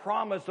hope of the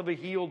promise of a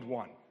healed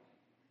one.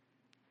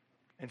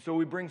 And so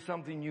we bring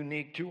something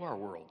unique to our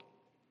world.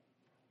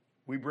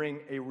 We bring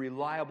a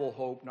reliable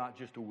hope, not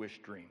just a wish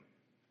dream.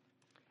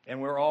 And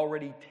we're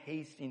already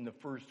tasting the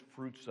first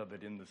fruits of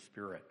it in the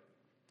Spirit.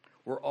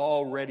 We're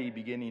already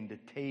beginning to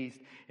taste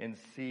and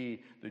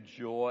see the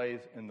joys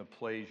and the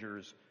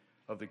pleasures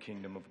of the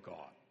kingdom of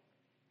God.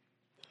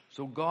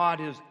 So God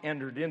has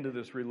entered into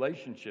this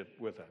relationship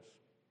with us.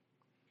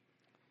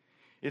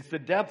 It's the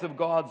depth of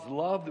God's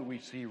love that we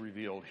see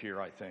revealed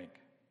here, I think.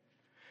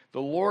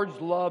 The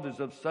Lord's love is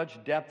of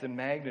such depth and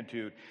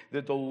magnitude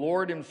that the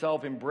Lord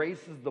Himself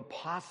embraces the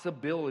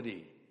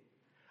possibility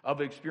of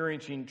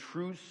experiencing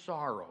true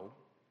sorrow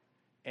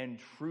and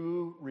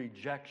true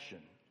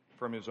rejection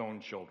from His own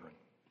children.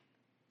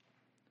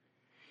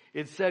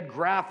 It's said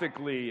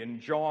graphically in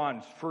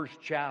John's first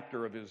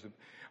chapter of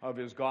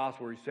his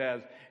gospel, where he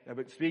says,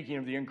 but speaking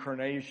of the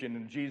incarnation,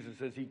 and Jesus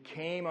says, He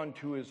came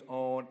unto His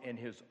own, and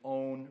His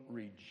own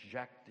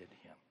rejected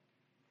Him.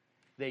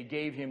 They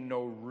gave Him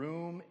no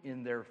room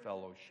in their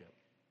fellowship.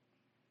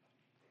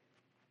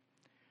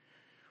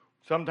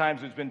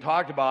 Sometimes it's been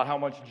talked about how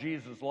much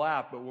Jesus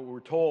laughed, but what we're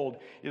told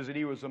is that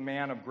He was a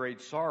man of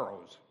great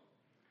sorrows.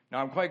 Now,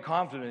 I'm quite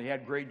confident He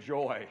had great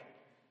joy.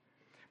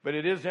 But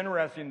it is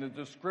interesting that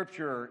the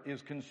Scripture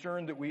is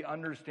concerned that we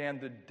understand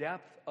the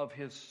depth of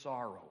His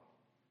sorrow.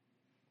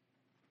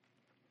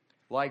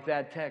 Like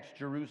that text,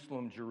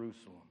 Jerusalem,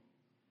 Jerusalem,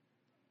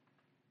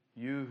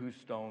 you who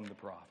stoned the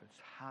prophets,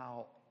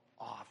 how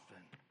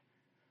often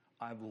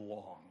I've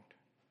longed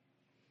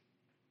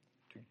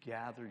to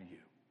gather you,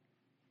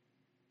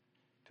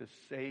 to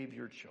save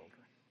your children,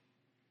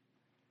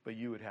 but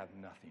you would have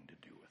nothing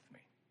to do with me.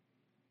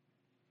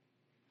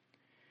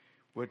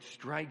 What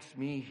strikes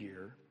me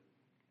here,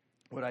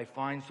 what I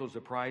find so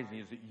surprising,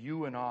 is that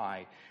you and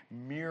I,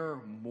 mere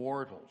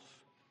mortals,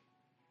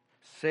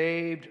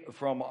 saved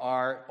from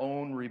our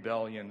own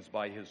rebellions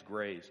by His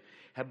grace,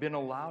 have been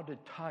allowed to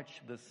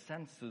touch the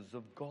senses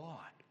of God.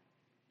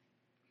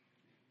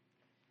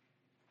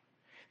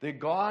 That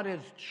God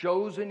has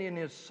chosen in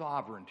His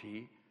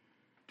sovereignty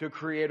to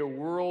create a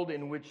world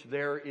in which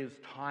there is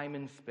time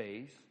and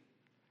space,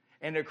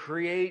 and to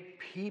create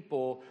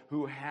people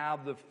who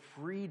have the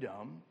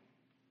freedom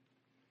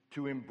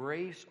to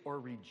embrace or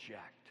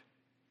reject.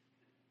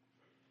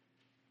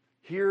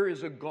 Here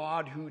is a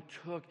God who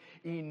took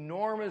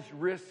enormous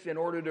risks in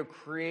order to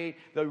create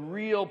the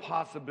real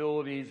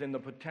possibilities and the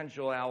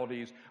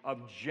potentialities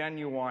of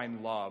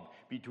genuine love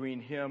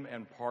between Him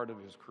and part of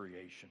His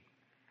creation.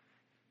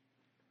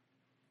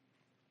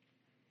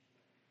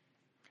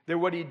 That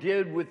what He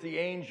did with the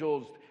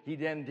angels, He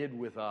then did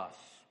with us.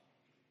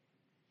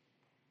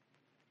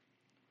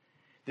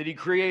 That He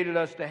created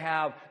us to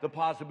have the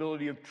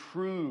possibility of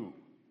true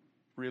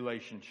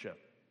relationship.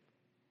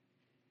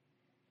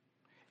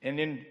 And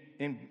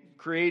in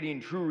creating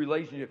true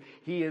relationship,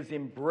 He has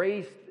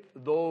embraced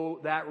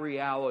that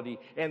reality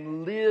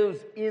and lives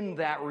in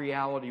that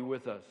reality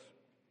with us,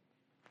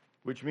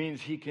 which means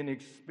He can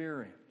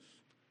experience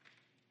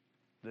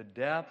the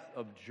depth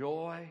of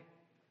joy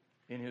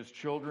in his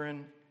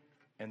children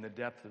and the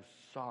depth of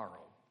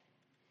sorrow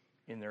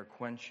in their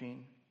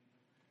quenching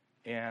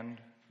and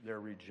their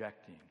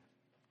rejecting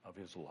of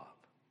his love.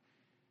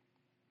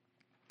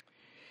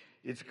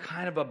 It's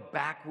kind of a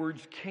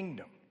backwards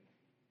kingdom.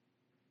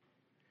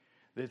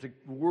 There's a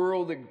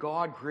world that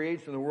God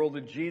creates and the world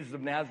that Jesus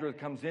of Nazareth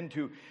comes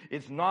into.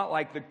 It's not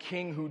like the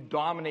king who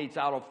dominates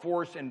out of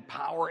force and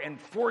power and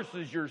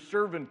forces your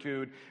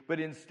servitude,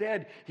 but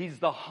instead he's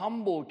the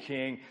humble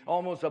king,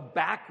 almost a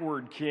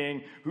backward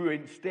king, who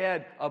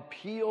instead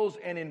appeals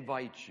and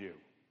invites you.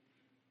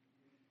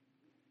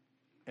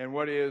 And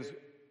what is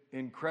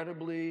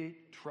incredibly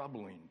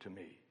troubling to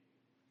me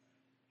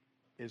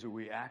is that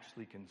we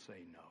actually can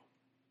say no.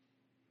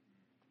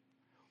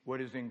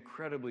 What is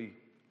incredibly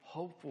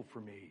hopeful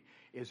for me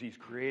is he's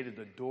created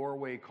the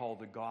doorway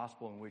called the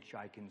gospel in which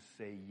I can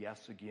say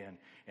yes again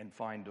and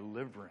find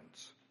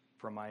deliverance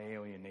from my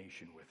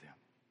alienation with him.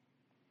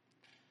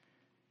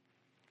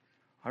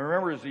 I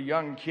remember as a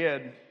young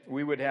kid,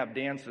 we would have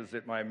dances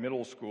at my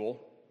middle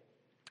school.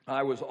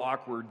 I was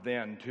awkward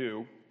then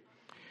too.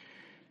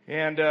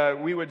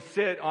 And we would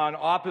sit on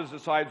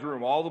opposite sides of the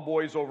room, all the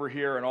boys over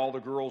here and all the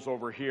girls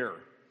over here.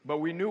 But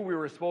we knew we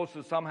were supposed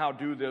to somehow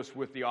do this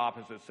with the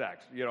opposite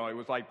sex. You know, it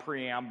was like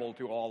preamble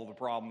to all of the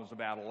problems of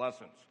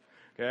adolescence.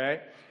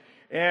 Okay?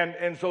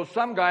 And so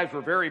some guys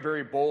were very,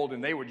 very bold,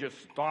 and they would just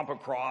stomp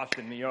across,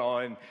 and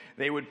and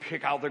they would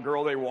pick out the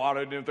girl they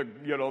wanted. And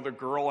if the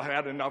girl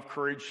had enough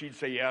courage, she'd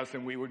say yes,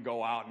 and we would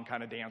go out and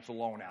kind of dance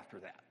alone after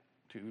that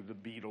to the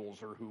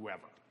Beatles or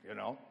whoever,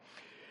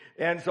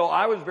 And so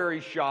I was very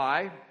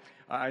shy.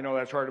 I know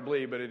that's hard to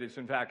believe, but it is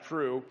in fact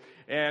true.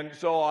 And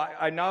so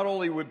I not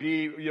only would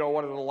be,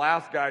 one of the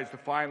last guys to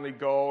finally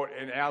go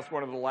and ask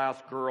one of the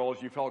last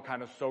girls. You felt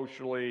kind of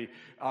socially,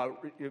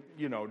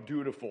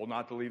 dutiful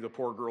not to leave the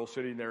poor girl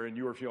sitting there, and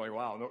you were feeling,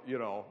 wow,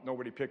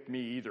 nobody picked me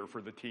either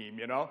for the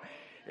team,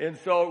 And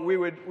so we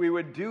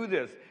would do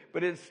this.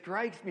 But it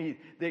strikes me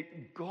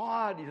that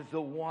God is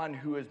the one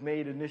who has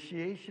made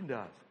initiation to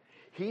us.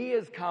 He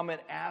has come and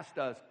asked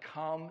us,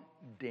 come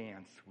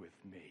dance with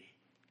me.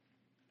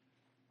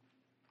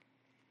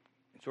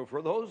 So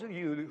for those of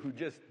you who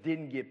just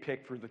didn't get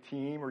picked for the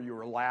team, or you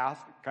were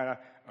last, kind of,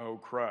 oh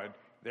crud,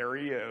 there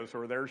he is,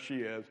 or there she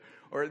is,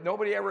 or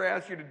nobody ever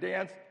asked you to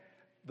dance,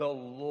 the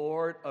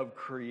Lord of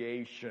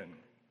creation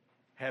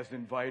has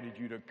invited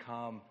you to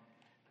come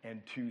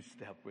and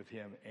two-step with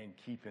him and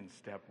keep in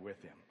step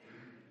with him.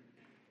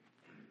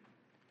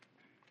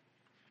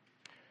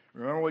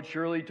 Remember what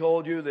Shirley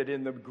told you, that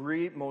in the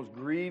most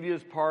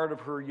grievous part of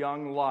her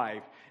young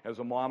life, as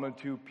a mom of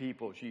two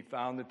people, she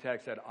found the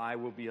text that I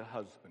will be a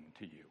husband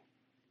to you.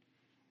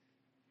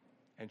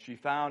 And she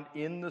found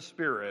in the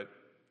Spirit,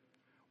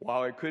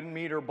 while it couldn't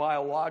meet her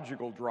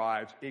biological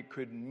drives, it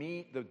could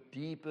meet the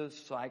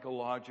deepest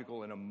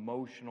psychological and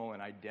emotional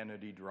and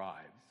identity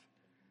drives.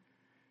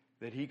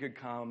 That he could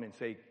come and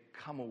say,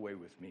 come away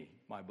with me,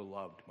 my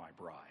beloved, my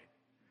bride.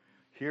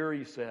 Here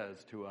he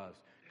says to us,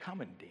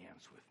 come and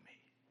dance with me.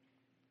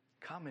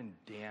 Come and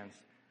dance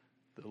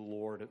with the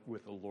Lord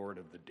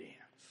of the dance.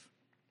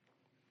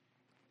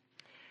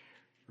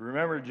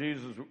 Remember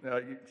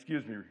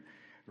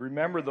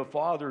the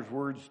Father's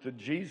words to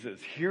Jesus.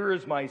 Here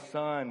is my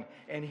Son,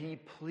 and he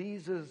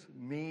pleases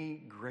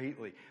me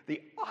greatly.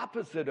 The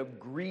opposite of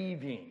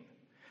grieving,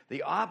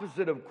 the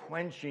opposite of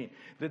quenching,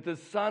 that the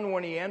Son,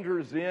 when he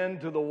enters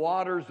into the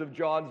waters of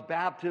John's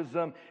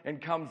baptism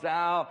and comes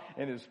out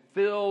and is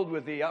filled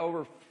with the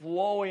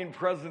overflowing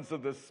presence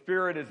of the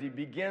Spirit as he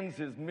begins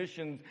his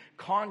mission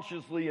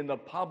consciously in the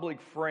public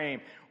frame.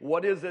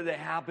 What is it that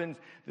happens?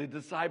 The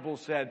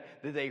disciples said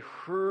that they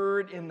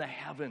heard in the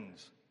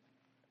heavens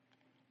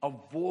a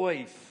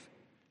voice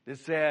that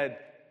said,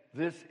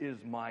 this is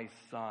my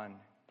Son,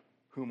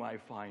 whom I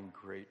find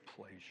great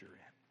pleasure in.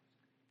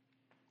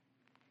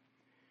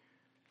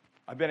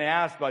 I've been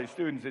asked by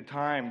students at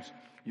times,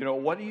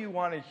 what do you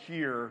want to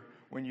hear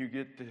when you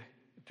get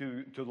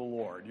to the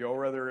Lord?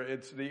 Whether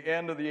it's the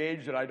end of the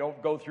age that I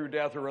don't go through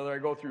death, or whether I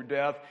go through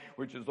death,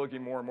 which is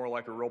looking more and more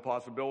like a real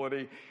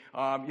possibility.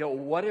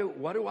 What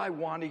do I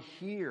want to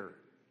hear?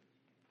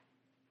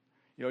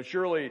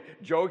 Shirley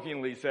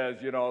jokingly says,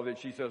 that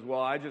she says,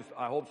 well, I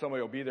hope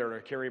somebody will be there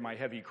to carry my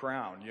heavy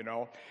crown,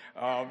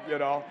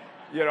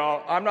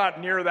 I'm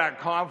not near that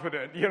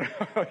confident,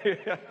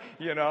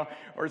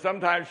 or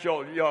sometimes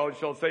she'll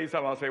say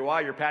something, I'll say, wow,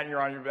 you're patting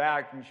her on your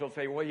back, and she'll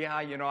say, well, yeah,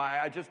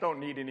 I just don't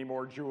need any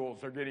more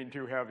jewels, they're getting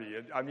too heavy.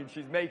 I mean,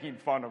 she's making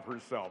fun of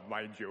herself,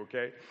 mind you,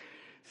 okay?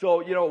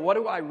 So, what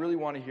do I really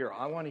want to hear?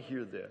 I want to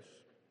hear this.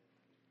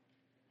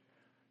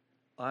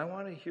 I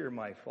want to hear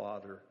my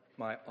Father,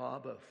 my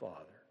Abba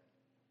Father,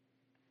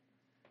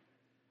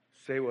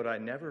 say what I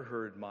never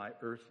heard my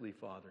earthly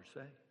father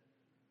say.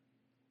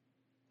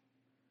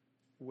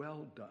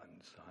 Well done,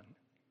 son.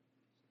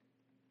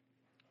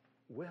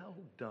 Well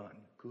done,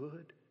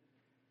 good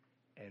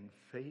and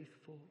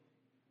faithful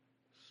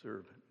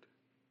servant.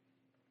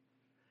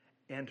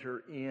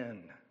 Enter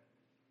in.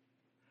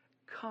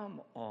 Come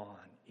on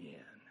in.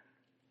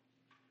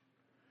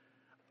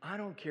 I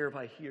don't care if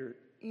I hear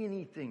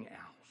anything else.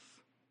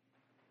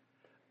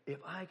 if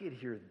I could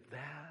hear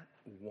that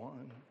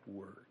one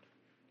word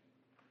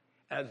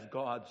as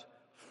God's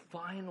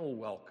final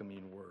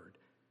welcoming word.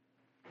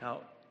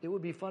 Now, it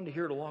would be fun to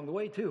hear it along the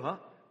way too, huh?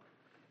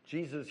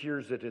 Jesus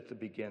hears it at the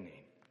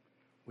beginning.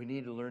 We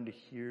need to learn to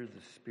hear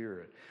the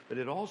Spirit. But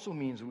it also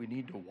means that we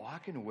need to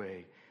walk in a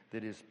way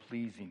that is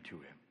pleasing to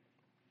Him.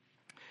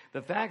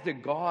 The fact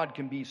that God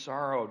can be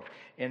sorrowed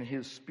and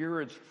His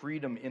Spirit's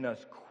freedom in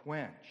us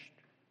quenched,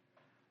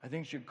 I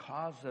think should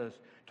cause us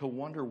to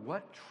wonder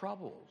what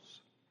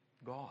troubles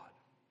God.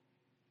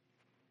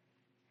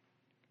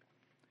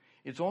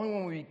 It's only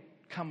when we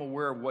become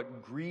aware of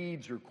what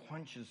grieves or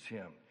quenches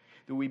Him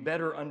that we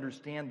better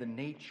understand the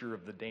nature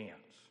of the dance.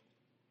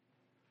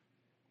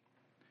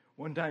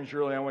 One time,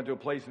 Shirley, I went to a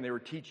place and they were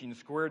teaching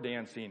square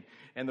dancing,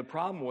 and the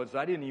problem was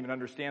I didn't even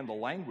understand the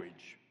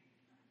language.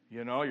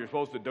 You know, you're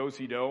supposed to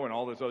do-si-do and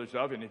all this other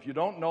stuff, and if you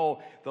don't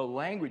know the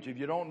language, if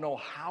you don't know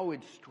how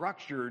it's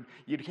structured,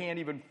 you can't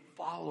even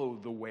follow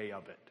the way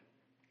of it.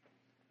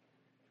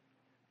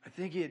 I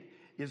think it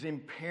is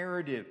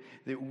imperative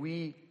that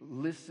we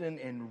listen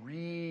and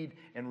read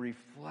and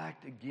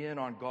reflect again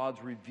on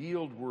God's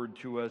revealed word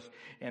to us,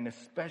 and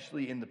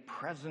especially in the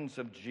presence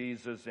of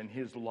Jesus and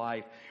His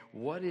life,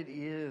 what it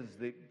is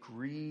that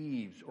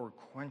grieves or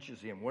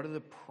quenches Him. What do the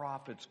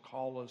prophets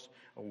call us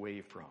away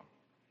from?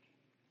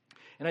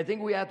 And I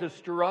think we have to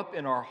stir up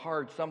in our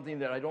hearts something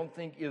that I don't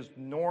think is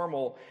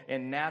normal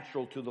and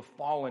natural to the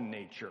fallen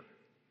nature.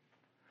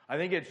 I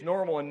think it's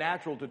normal and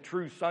natural to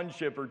true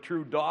sonship or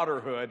true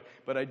daughterhood,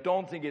 but I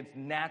don't think it's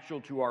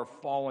natural to our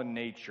fallen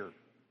nature.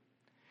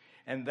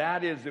 And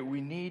that is that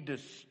we need to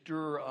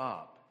stir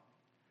up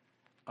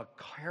a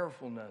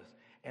carefulness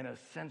and a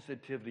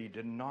sensitivity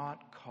to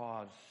not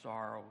cause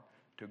sorrow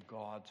to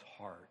God's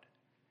heart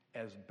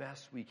as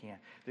best we can.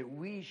 That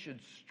we should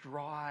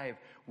strive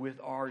with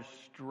our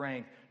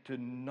strength to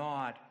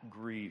not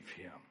grieve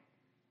Him.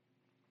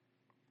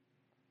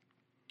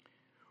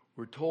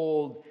 We're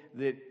told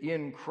that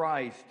in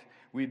Christ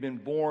we've been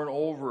born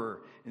over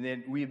and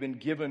that we've been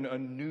given a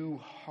new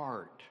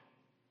heart.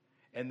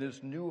 And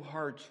this new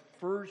heart's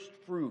first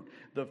fruit,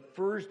 the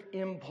first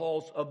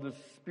impulse of the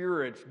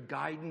Spirit's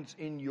guidance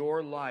in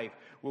your life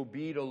will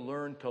be to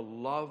learn to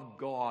love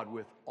God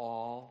with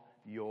all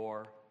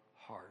your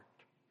heart.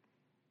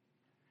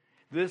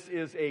 This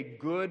is a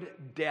good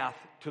death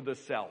to the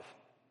self.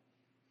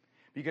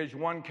 Because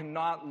one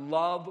cannot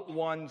love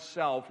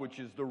oneself, which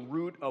is the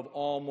root of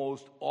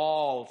almost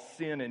all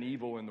sin and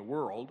evil in the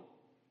world,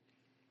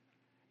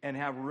 and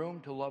have room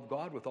to love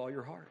God with all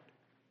your heart.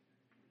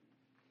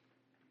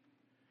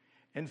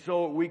 And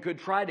so we could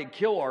try to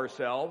kill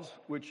ourselves,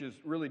 which is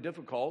really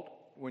difficult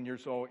when you're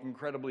so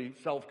incredibly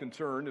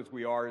self-concerned as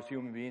we are as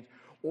human beings,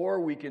 or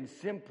we can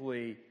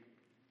simply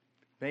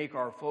make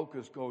our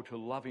focus go to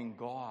loving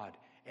God,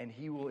 and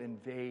He will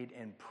invade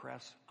and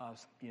press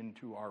us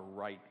into our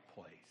right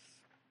place.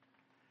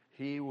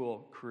 He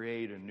will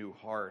create a new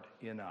heart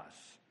in us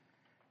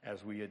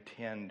as we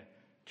attend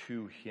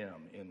to Him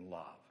in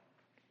love.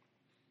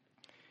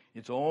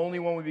 It's only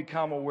when we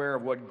become aware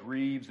of what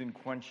grieves and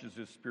quenches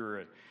His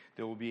Spirit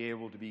that we'll be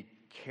able to be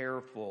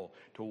careful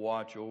to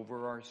watch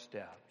over our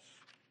steps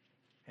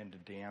and to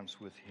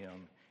dance with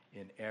Him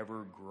in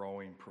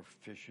ever-growing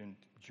proficient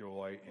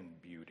joy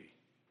and beauty.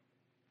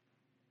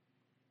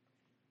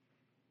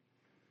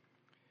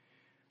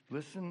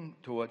 Listen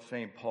to what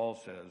St.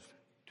 Paul says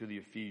to the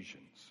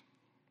Ephesians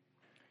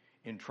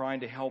in trying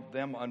to help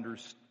them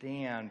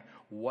understand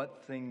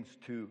what things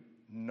to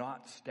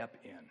not step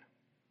in,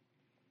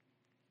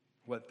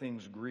 what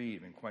things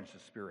grieve and quench the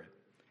Spirit.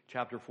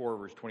 Chapter 4,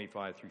 verse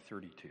 25 through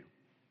 32.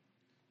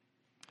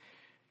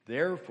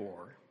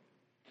 Therefore,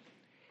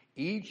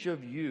 each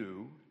of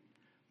you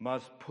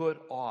must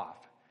put off.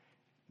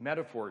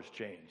 Metaphors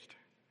changed.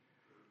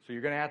 So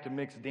you're going to have to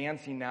mix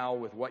dancing now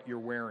with what you're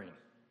wearing.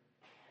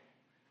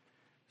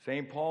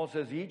 St. Paul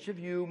says, each of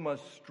you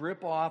must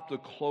strip off the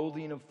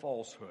clothing of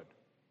falsehood.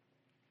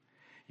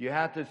 You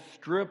have to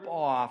strip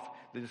off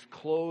this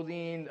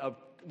clothing of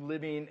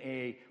living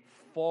a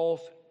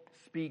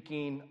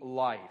false-speaking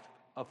life,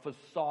 a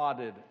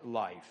facaded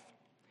life.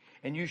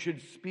 And you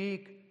should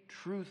speak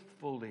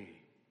truthfully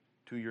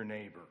to your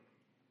neighbor.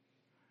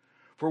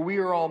 For we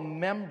are all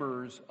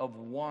members of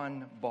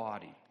one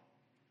body.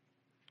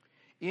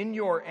 In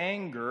your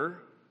anger,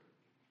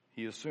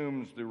 he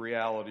assumes the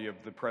reality of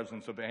the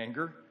presence of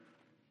anger.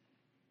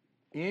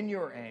 In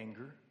your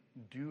anger,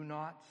 do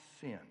not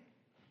sin.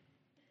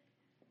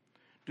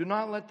 Do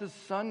not let the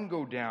sun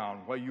go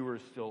down while you are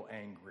still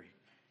angry.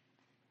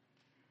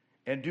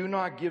 And do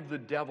not give the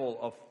devil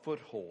a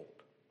foothold.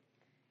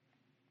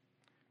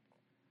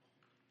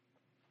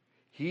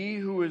 He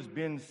who has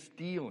been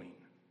stealing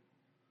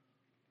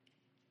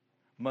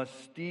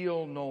must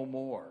steal no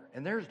more.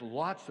 And there's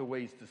lots of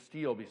ways to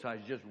steal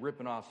besides just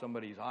ripping off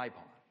somebody's iPod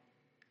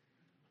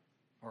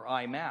or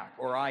iMac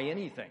or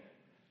anything.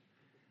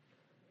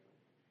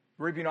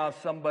 Ripping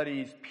off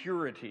somebody's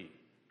purity.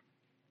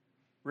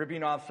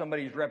 Ripping off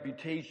somebody's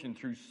reputation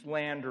through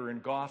slander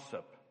and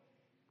gossip.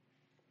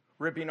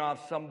 ripping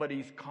off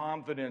somebody's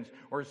confidence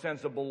or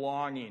sense of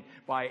belonging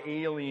by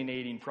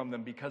alienating from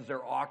them because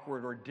they're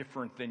awkward or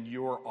different than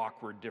your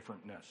awkward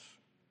differentness.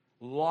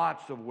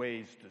 Lots of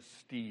ways to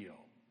steal.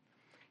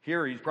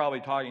 Here he's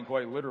probably talking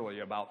quite literally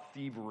about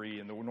thievery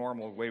in the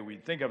normal way we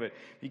think of it,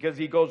 because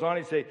he goes on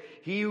to say,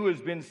 he who has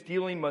been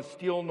stealing must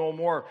steal no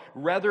more.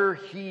 Rather,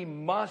 he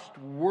must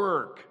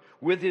work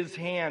with his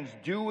hands,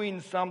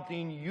 doing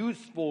something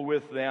useful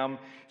with them,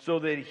 so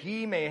that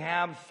he may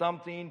have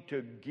something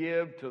to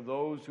give to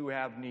those who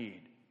have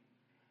need.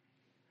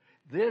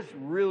 This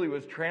really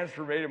was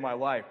transformative in my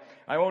life.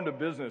 I owned a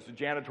business, a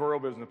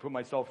janitorial business, put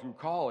myself through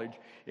college.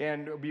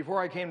 And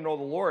before I came to know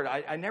the Lord,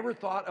 I never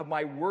thought of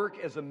my work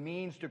as a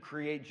means to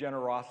create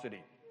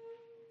generosity.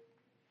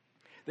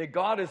 That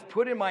God has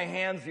put in my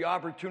hands the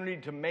opportunity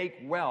to make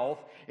wealth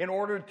in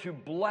order to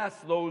bless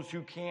those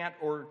who can't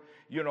or,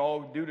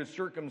 due to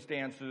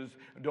circumstances,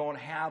 don't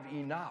have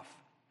enough.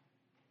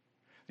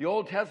 The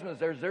Old Testament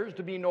says there's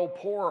to be no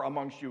poor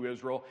amongst you,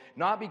 Israel,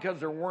 not because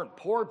there weren't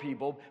poor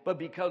people, but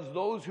because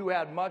those who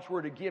had much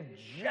were to give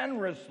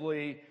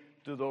generously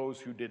to those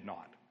who did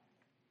not.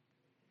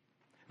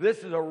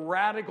 This is a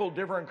radical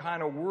different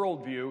kind of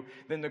worldview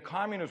than the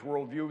communist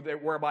worldview,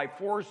 that where by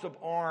force of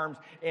arms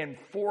and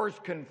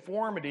forced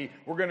conformity,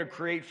 we're going to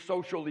create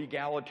social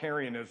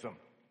egalitarianism,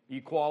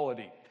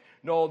 equality.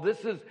 No,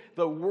 this is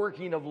the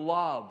working of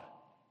love.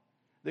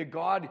 That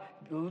God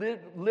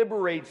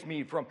liberates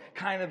me from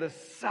kind of the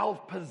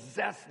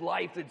self-possessed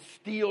life that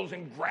steals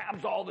and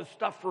grabs all the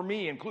stuff for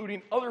me,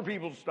 including other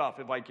people's stuff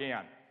if I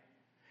can.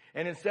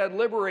 And instead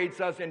liberates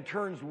us and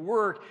turns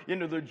work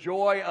into the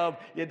joy of,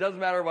 it doesn't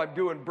matter if I'm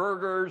doing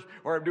burgers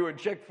or I'm doing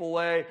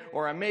Chick-fil-A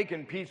or I'm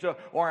making pizza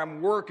or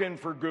I'm working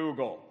for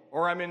Google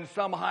or I'm in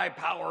some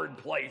high-powered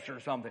place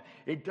or something.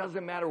 It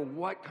doesn't matter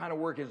what kind of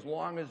work, as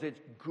long as it's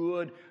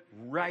good,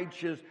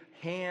 righteous,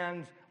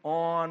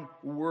 hands-on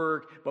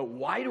work. But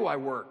why do I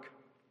work?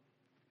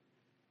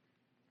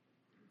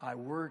 I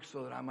work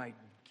so that I might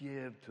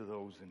give to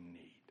those in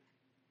need.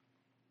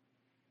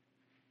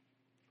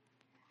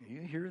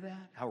 You hear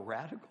that? How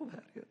radical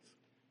that is.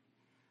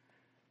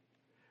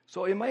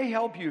 So it may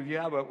help you if you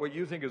have what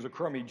you think is a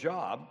crummy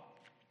job,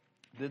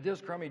 that this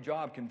crummy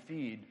job can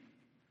feed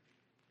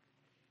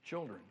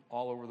children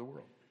all over the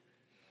world.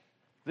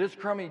 This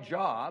crummy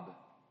job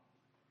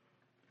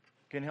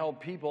can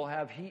help people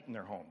have heat in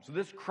their homes. So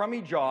this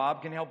crummy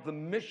job can help the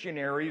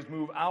missionaries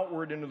move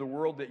outward into the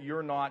world that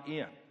you're not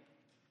in.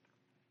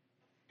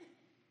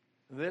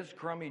 This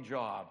crummy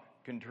job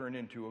can turn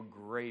into a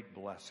great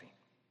blessing.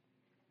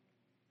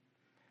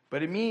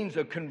 But it means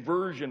a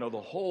conversion of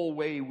the whole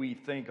way we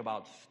think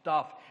about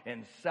stuff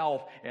and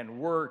self and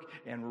work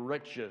and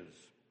riches.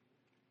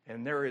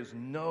 And there is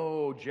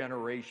no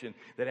generation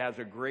that has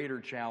a greater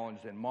challenge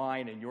than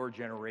mine and your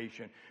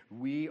generation.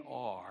 We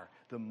are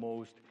the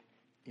most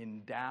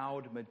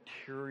endowed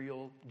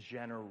material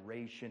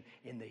generation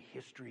in the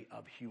history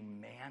of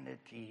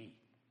humanity.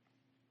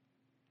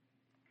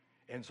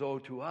 And so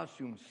to us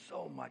whom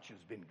so much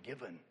has been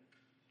given,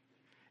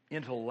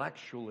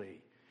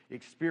 intellectually,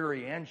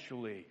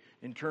 experientially,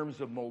 in terms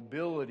of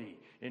mobility,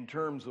 in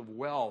terms of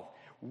wealth,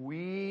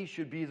 we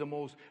should be the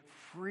most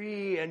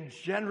free and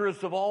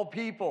generous of all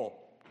people.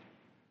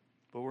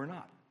 But we're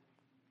not.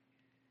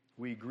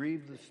 We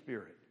grieve the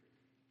Spirit.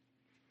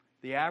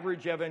 The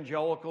average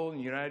evangelical in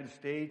the United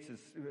States,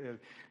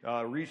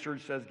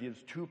 research says, gives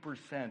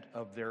 2%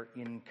 of their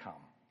income.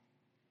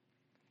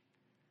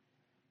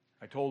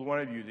 I told one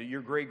of you that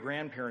your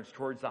great-grandparents,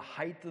 towards the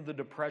height of the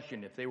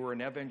Depression, if they were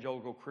an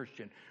evangelical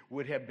Christian,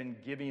 would have been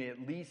giving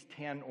at least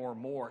 10 or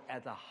more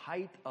at the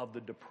height of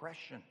the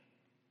Depression.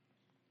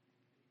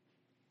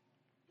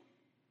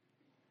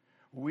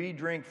 We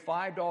drink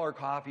 $5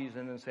 coffees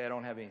and then say, I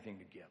don't have anything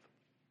to give.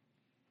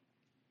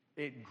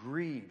 It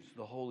grieves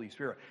the Holy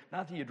Spirit.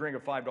 Not that you drink a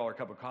 $5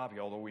 cup of coffee,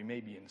 although we may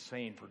be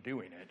insane for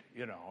doing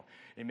it,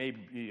 It may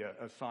be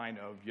a sign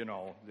of,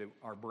 that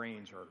our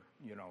brains are,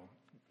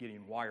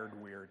 getting wired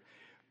weird.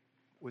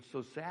 What's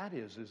so sad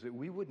is that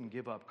we wouldn't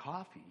give up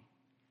coffee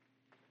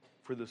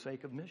for the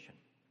sake of mission.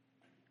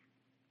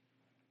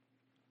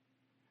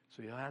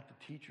 So you'll have to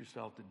teach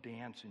yourself to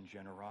dance in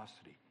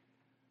generosity.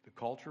 The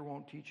culture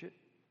won't teach it.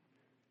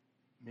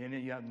 Many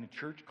of you in the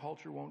church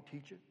culture won't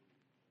teach it.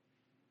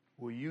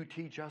 Will you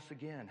teach us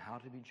again how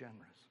to be generous?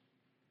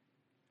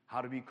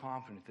 How to be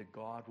confident that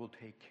God will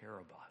take care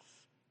of us,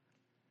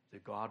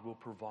 that God will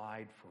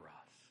provide for us,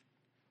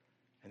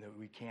 and that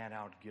we can't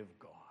outgive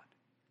God,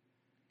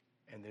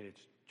 and that it's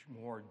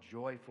more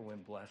joyful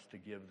and blessed to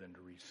give than to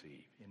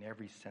receive in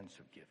every sense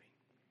of giving.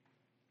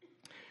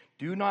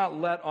 Do not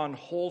let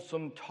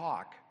unwholesome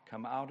talk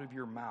come out of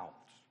your mouths.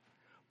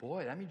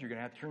 Boy, that means you're going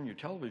to have to turn your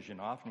television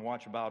off and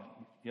watch about,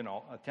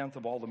 a tenth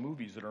of all the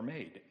movies that are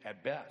made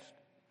at best.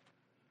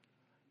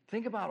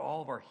 Think about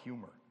all of our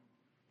humor.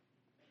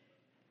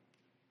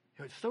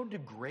 It's so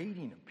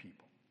degrading of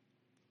people.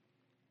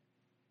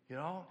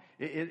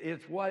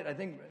 It's what I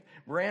think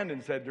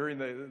Brandon said during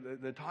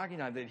the talking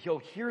time, that he'll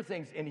hear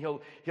things and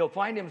he'll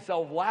find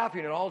himself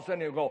laughing, and all of a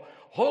sudden he'll go,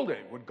 hold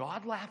it, would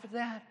God laugh at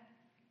that?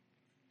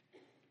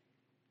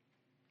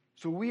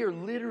 So we are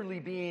literally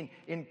being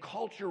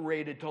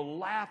enculturated to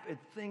laugh at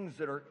things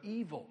that are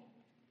evil.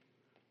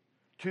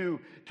 To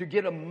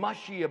get a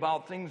mushy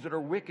about things that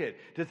are wicked.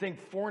 To think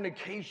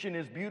fornication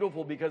is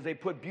beautiful because they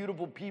put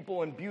beautiful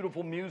people and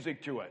beautiful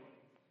music to it.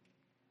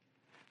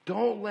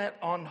 Don't let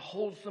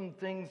unwholesome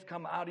things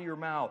come out of your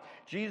mouth.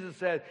 Jesus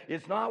said,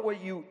 it's not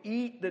what you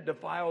eat that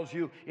defiles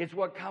you, it's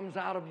what comes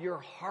out of your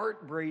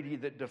heart, Brady,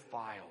 that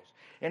defiles.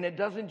 And it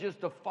doesn't just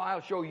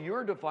show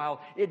you're defiled,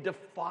 it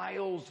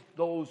defiles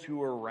those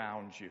who are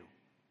around you.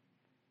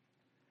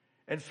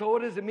 And so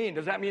what does it mean?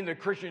 Does that mean that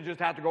Christians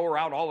just have to go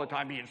around all the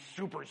time being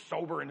super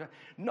sober?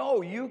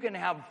 No, you can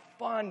have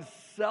fun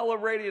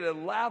celebrating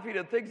and laughing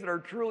at things that are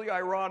truly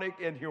ironic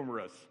and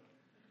humorous.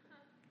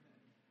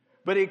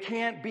 But it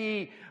can't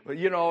be,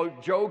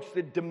 jokes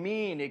that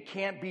demean. It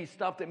can't be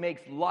stuff that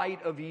makes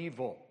light of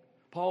evil.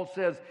 Paul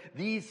says,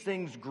 these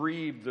things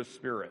grieve the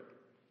Spirit.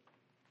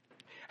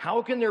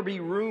 How can there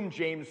be room,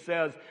 James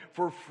says,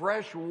 for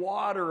fresh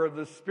water of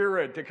the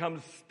Spirit to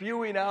come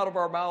spewing out of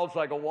our mouths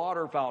like a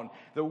water fountain?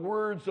 The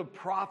words of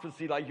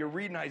prophecy, like you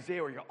read in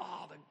Isaiah, where you go,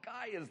 oh, the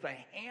guy is the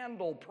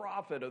Handel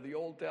prophet of the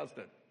Old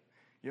Testament.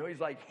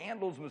 He's like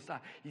Handel's Messiah.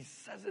 He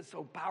says it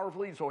so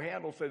powerfully, so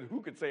Handel says,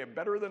 who could say it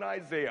better than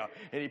Isaiah?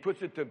 And he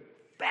puts it to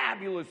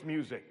fabulous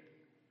music.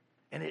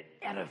 And it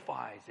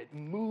edifies, it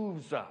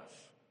moves us,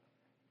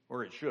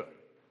 or it should.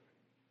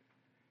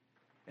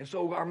 And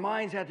so our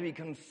minds have to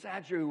become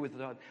saturated with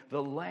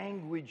the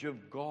language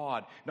of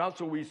God. Not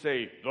so we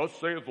say, thus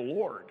saith the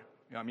Lord.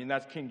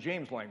 That's King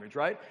James language,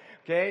 right?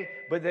 Okay?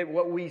 But that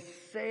what we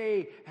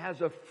say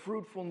has a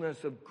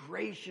fruitfulness of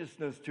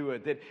graciousness to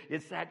it. That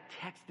it's that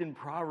text in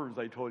Proverbs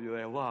I told you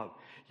that I love.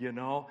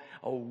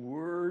 A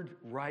word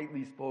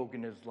rightly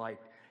spoken is like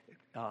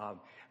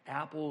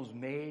apples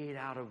made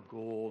out of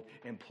gold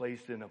and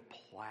placed in a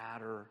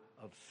platter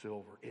of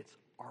silver. It's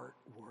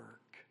artwork.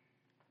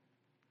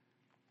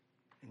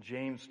 And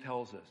James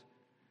tells us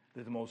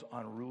that the most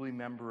unruly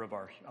member of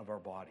our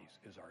bodies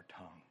is our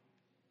tongue.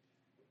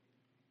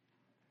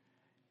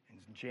 And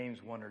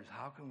James wonders,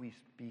 how can we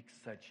speak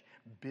such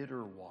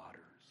bitter waters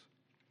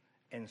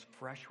and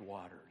fresh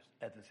waters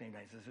at the same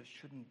time? He says it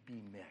shouldn't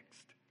be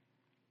mixed.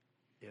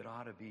 It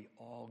ought to be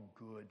all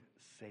good,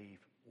 safe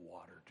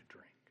water to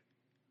drink.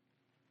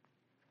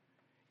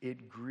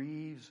 It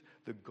grieves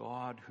the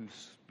God who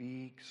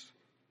speaks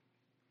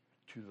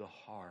to the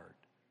heart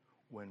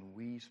when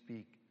we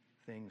speak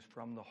things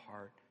from the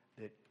heart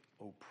that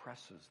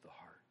oppresses the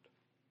heart.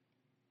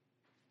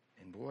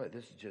 And boy,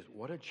 this is just,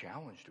 what a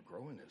challenge to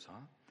grow in this,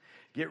 huh?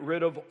 Get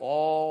rid of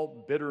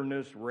all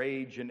bitterness,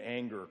 rage, and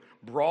anger,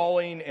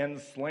 brawling and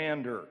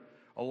slander,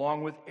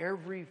 along with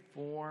every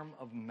form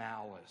of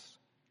malice.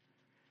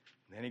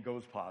 And then he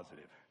goes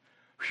positive.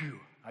 Phew,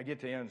 I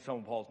get to end some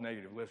of Paul's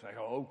negative list. I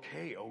go,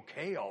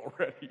 okay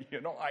already.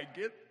 I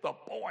get the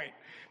point.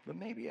 But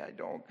maybe I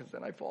don't, because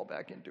then I fall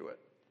back into it.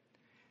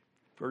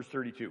 Verse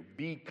 32,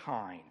 be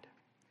kind,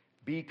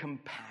 be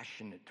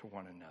compassionate to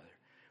one another,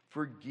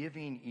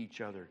 forgiving each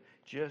other,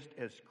 just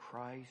as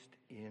Christ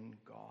in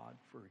God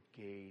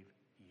forgave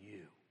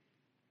you.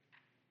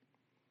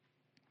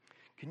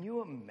 Can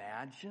you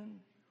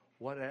imagine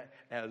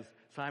as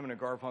Simon and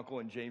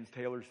Garfunkel and James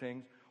Taylor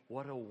sings,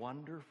 what a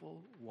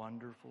wonderful,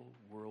 wonderful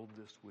world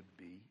this would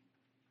be?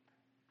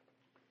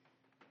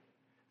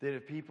 That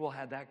if people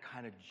had that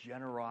kind of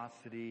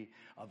generosity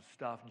of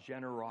stuff,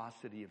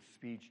 generosity of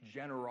speech,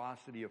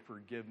 generosity of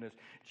forgiveness,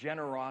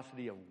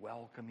 generosity of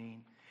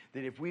welcoming,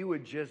 that if we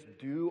would just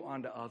do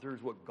unto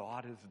others what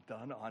God has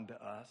done unto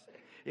us,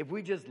 if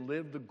we just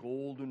live the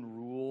golden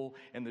rule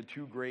and the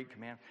two great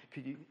commandments,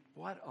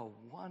 what a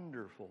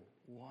wonderful,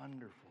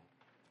 wonderful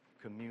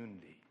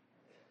community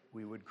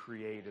we would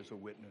create as a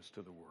witness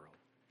to the world.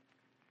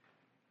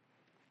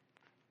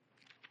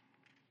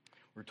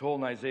 We're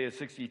told in Isaiah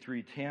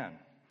 63:10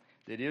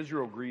 that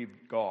Israel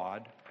grieved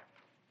God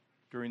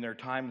during their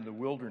time in the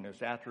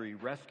wilderness after he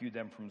rescued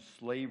them from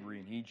slavery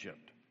in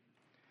Egypt.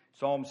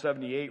 Psalm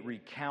 78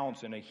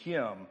 recounts in a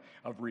hymn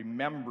of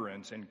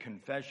remembrance and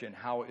confession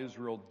how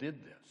Israel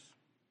did this.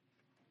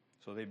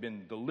 So they've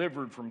been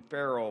delivered from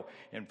Pharaoh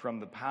and from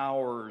the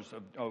powers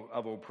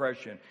of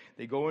oppression.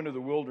 They go into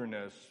the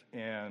wilderness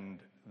and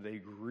they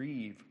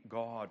grieve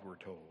God, we're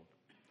told.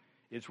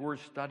 It's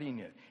worth studying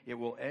it. It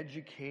will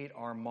educate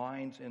our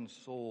minds and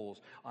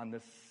souls on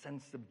the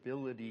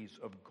sensibilities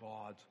of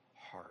God's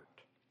heart.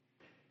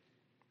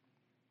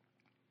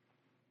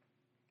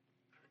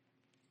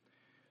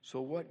 So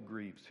what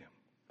grieves him?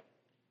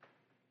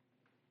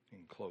 In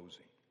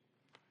closing,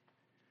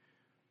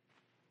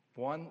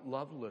 one,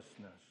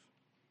 lovelessness,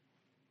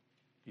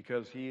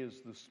 because he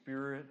is the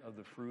spirit of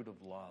the fruit of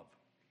love.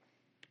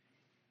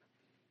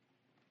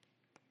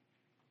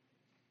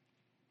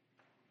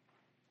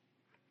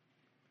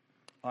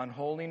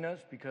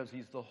 Unholiness, because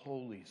he's the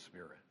Holy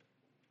Spirit.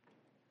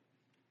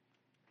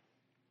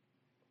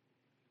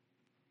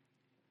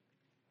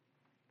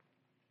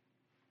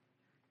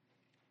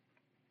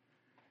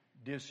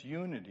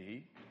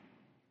 Disunity,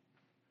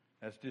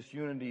 That's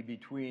disunity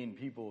between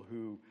people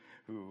who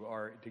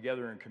are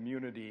together in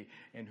community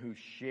and who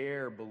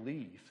share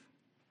belief,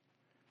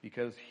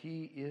 because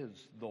he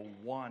is the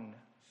one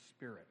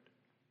Spirit.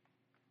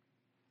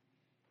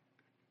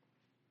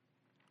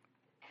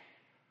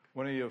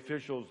 One of the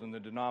officials in the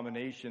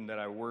denomination that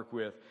I work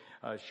with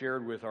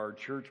shared with our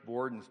church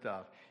board and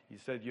stuff. He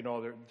said,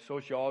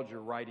 sociologists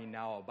are writing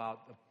now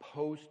about the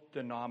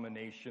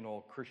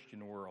post-denominational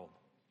Christian world.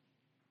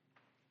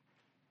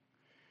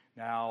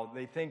 Now,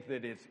 they think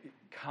that it's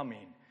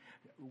coming.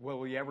 Will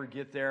we ever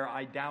get there?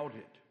 I doubt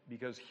it,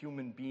 because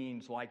human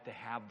beings like to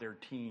have their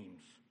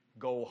teams.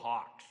 Go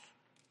Hawks.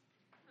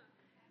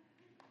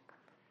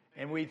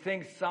 And we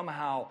think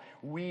somehow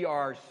we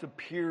are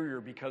superior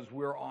because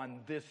we're on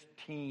this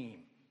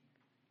team.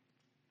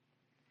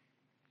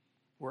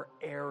 We're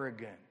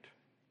arrogant.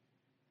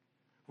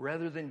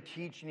 Rather than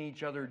teaching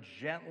each other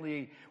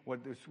gently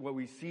what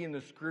we see in the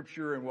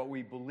Scripture and what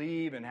we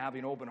believe, and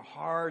having open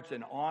hearts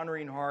and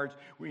honoring hearts,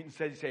 we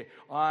instead say,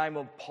 I'm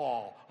of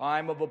Paul,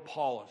 I'm of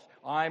Apollos,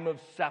 I'm of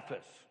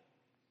Cephas.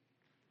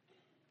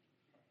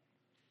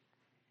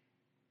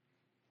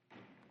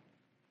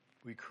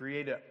 We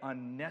create an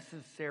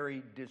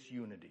unnecessary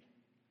disunity.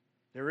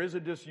 There is a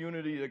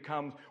disunity that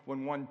comes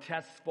when one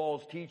tests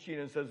false teaching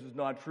and says it's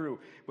not true.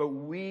 But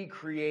we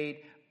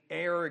create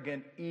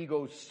arrogant,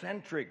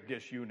 egocentric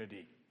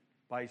disunity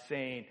by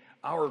saying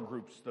our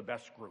group's the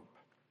best group.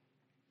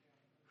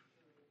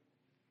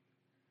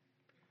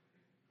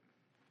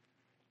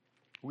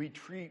 We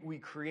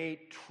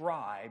create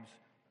tribes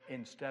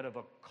instead of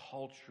a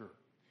culture.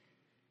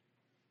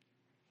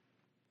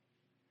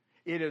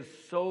 It is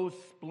so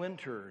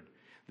splintered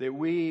that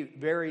we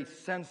very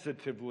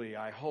sensitively,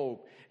 I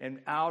hope, and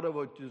out of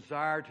a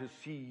desire to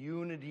see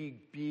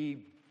unity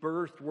be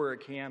birthed where it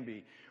can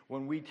be,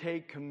 when we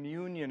take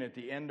communion at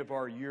the end of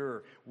our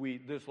year,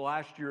 this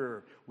last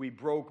year, we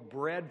broke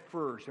bread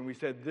first, and we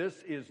said, this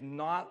is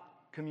not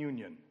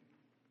communion.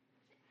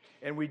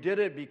 And we did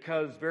it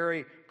because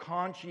very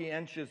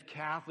conscientious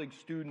Catholic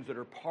students that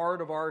are part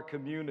of our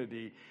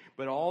community,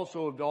 but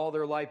also have all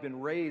their life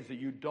been raised, that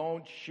you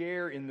don't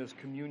share in this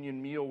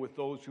communion meal with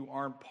those who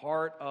aren't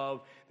part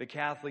of the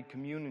Catholic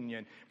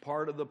communion,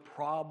 part of the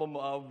problem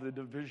of the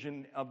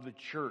division of the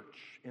church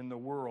in the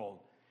world.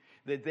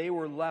 That they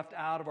were left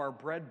out of our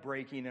bread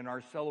breaking and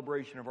our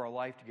celebration of our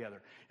life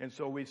together. And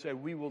so we said,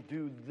 we will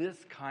do this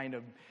kind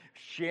of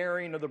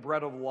sharing of the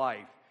bread of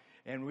life.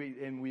 And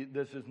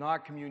this is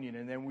not communion.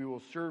 And then we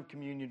will serve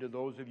communion to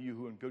those of you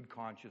who in good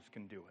conscience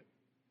can do it.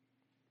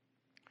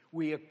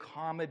 We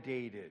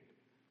accommodated.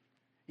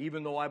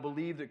 Even though I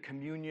believe that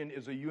communion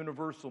is a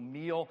universal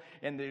meal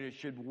and that it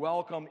should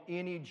welcome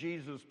any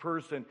Jesus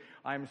person,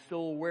 I'm still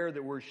aware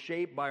that we're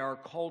shaped by our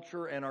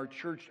culture and our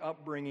church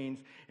upbringings,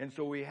 and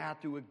so we have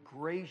to, with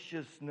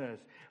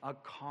graciousness,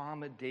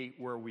 accommodate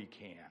where we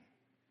can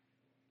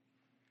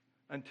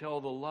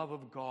until the love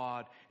of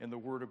God and the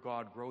Word of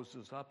God grows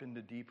us up into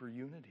deeper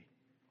unity.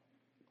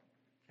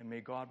 And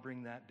may God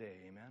bring that day,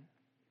 amen?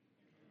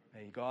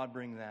 May God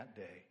bring that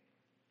day.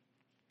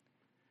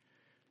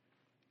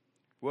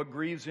 What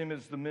grieves him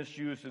is the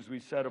misuse, as we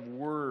said, of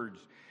words,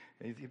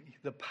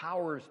 the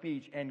power of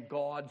speech, and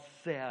God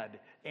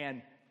said,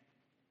 and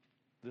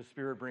the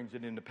Spirit brings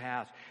it into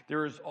pass.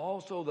 There is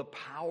also the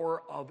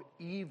power of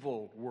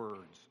evil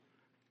words.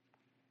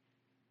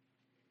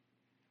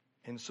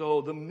 And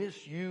so the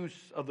misuse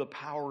of the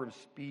power of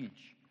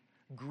speech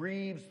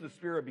grieves the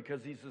Spirit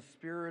because he's the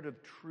Spirit of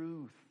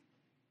truth.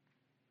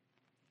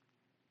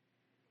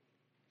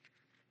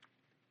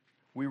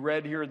 We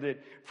read here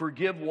that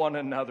forgive one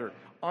another.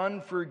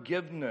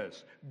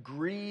 Unforgiveness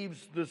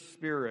grieves the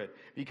Spirit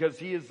because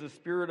he is the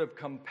Spirit of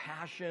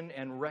compassion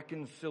and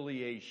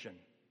reconciliation.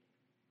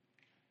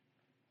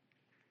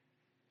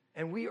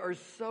 And we are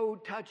so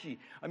touchy.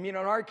 I mean,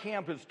 on our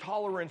campus,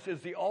 tolerance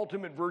is the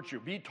ultimate virtue.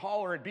 Be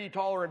tolerant, be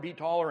tolerant, be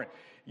tolerant.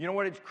 You know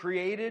what it's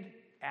created?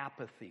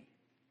 Apathy.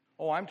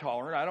 Oh, I'm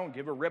tolerant. I don't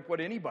give a rip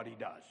what anybody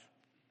does.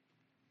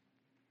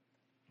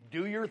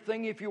 Do your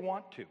thing if you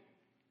want to.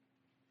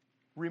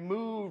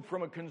 Removed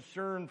from a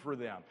concern for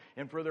them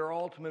and for their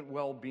ultimate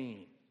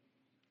well-being.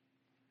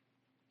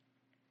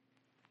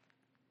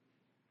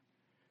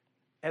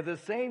 At the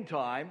same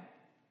time,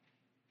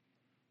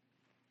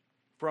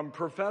 from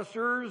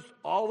professors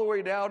all the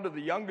way down to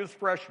the youngest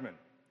freshmen,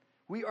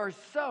 we are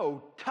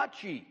so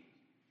touchy.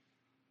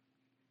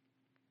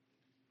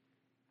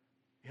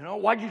 You know,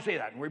 why'd you say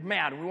that? And we're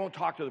mad and we won't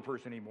talk to the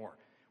person anymore.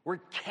 We're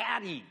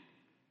catty.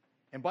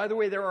 And by the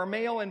way, there are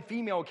male and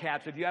female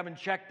cats if you haven't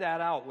checked that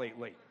out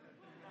lately.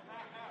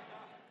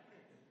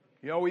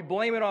 You know, we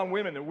blame it on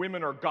women, that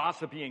women are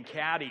gossipy and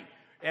catty.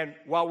 And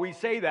while we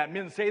say that,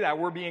 men say that,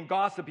 we're being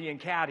gossipy and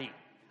catty.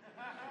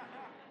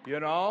 You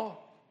know?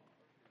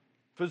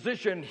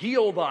 Physician,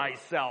 heal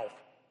thyself.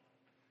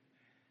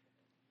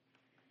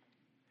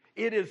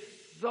 It is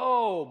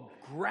so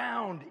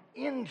ground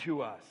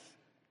into us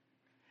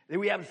that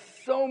we have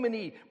so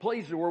many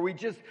places where we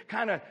just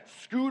kind of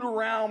scoot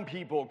around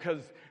people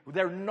because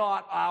they're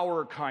not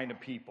our kind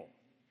of people.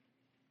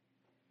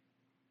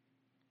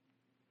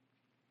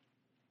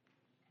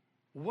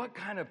 What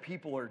kind of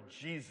people are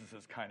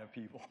Jesus' kind of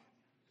people?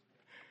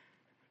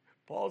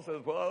 Paul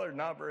says, well, there's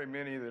not very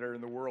many that are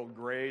in the world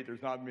great.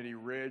 There's not many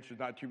rich. There's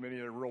not too many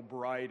that are real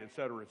bright, et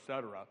cetera, et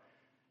cetera.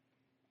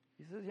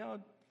 He says,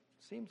 it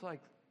seems like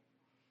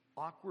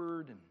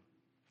awkward and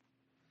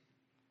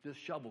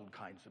disheveled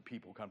kinds of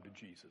people come to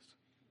Jesus.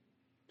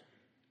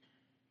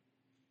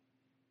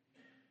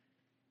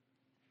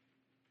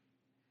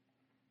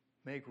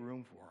 Make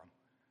room for them.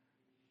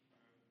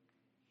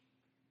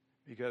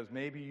 Because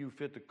maybe you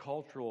fit the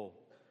cultural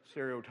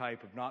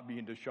stereotype of not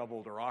being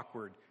disheveled or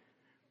awkward,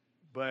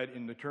 but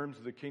in the terms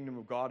of the kingdom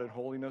of God and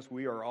holiness,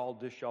 we are all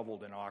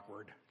disheveled and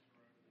awkward.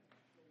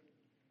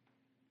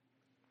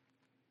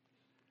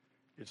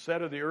 It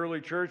said of the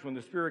early church, when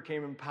the Spirit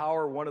came in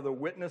power, one of the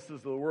witnesses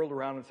of the world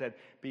around and said,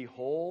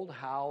 behold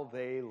how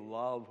they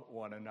love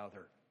one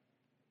another.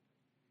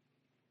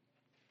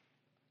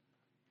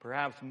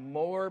 Perhaps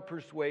more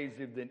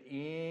persuasive than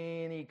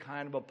any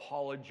kind of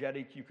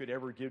apologetic you could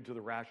ever give to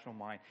the rational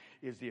mind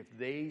is if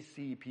they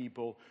see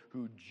people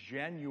who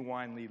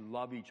genuinely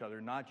love each other,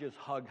 not just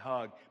hug,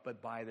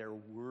 but by their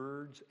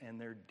words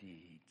and their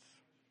deeds.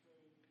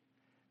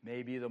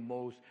 Maybe the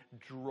most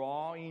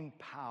drawing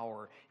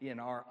power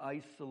in our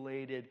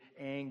isolated,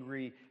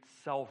 angry,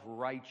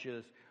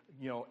 self-righteous,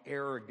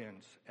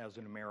 arrogance as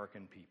an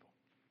American people.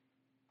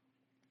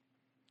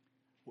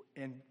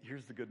 And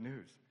here's the good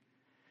news.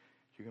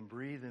 You can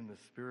breathe in the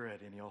Spirit,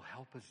 and He'll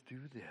help us do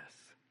this.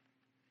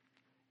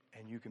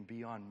 And you can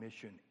be on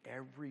mission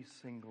every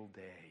single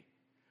day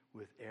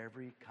with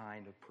every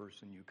kind of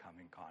person you come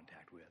in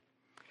contact with.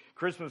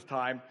 Christmas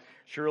time,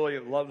 Shirley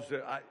loves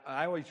it.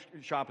 I always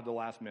shop at the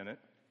last minute.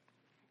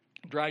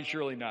 Drives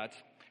Shirley nuts,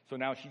 so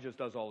now she just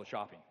does all the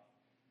shopping.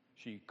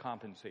 She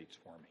compensates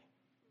for me.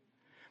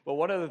 But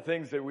one of the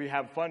things that we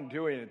have fun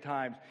doing at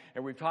times,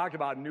 and we've talked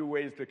about new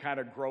ways to kind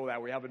of grow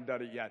that, we haven't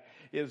done it yet,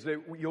 is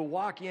that you'll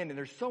walk in and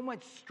there's so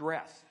much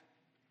stress.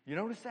 You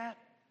notice that?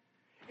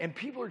 And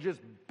people are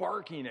just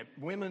barking at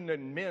women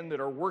and men that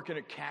are working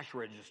at cash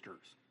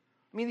registers.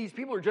 I mean, these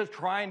people are just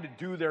trying to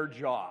do their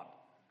job.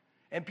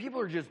 And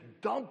people are just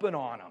dumping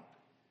on them.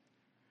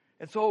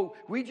 And so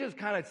we just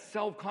kind of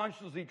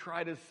self-consciously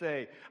try to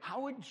say,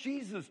 how would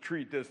Jesus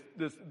treat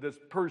this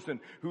person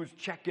who's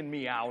checking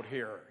me out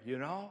here,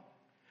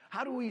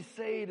 How do we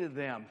say to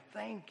them,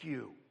 thank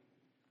you?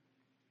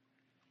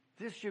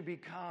 This should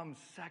become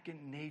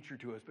second nature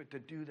to us, but to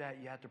do that,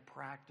 you have to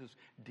practice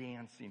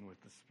dancing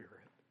with the Spirit.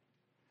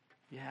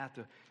 You have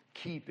to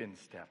keep in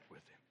step with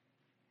Him.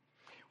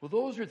 Well,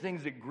 those are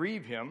things that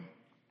grieve Him.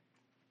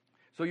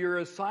 So your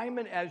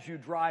assignment as you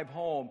drive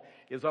home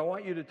is I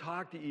want you to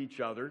talk to each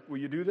other. Will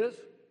you do this?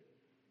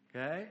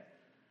 Okay?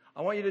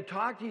 I want you to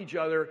talk to each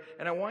other,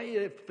 and I want you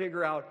to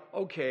figure out,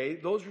 okay,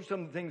 those are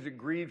some things that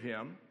grieve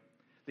Him.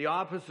 The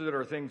opposite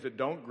are things that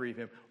don't grieve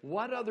Him.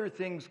 What other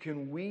things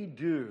can we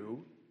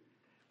do,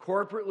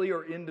 corporately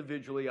or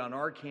individually on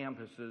our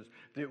campuses,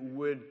 that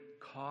would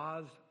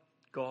cause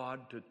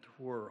God to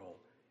twirl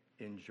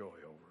in joy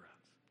over us?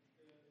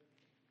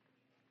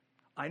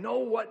 I know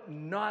what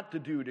not to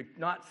do, to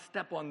not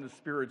step on the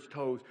Spirit's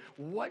toes.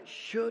 What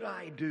should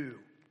I do?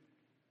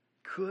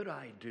 Could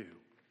I do?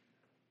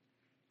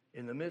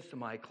 In the midst of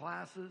my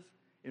classes,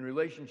 in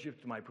relationship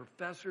to my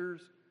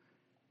professors,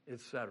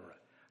 etc.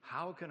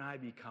 How can I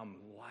become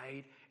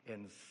light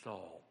and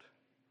salt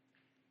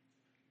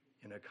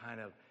in a kind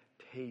of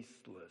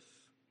tasteless,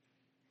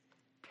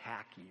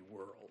 tacky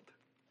world?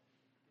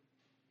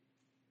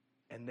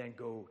 And then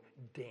go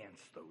dance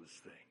those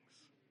things.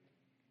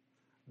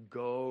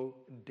 Go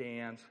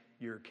dance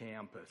your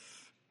campus.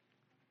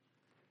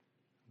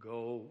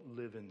 Go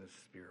live in the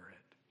Spirit.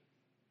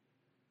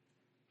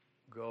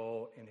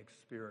 Go and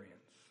experience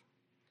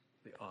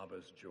the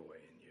Abba's joy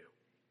in you.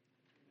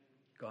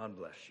 God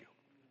bless you.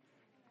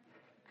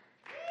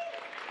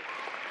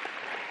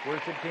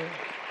 Worship team,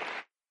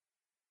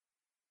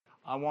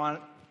 I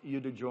want you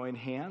to join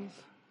hands.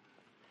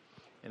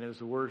 And as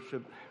the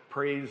worship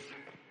praise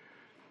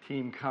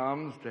team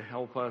comes to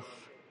help us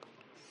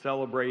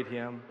celebrate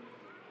Him,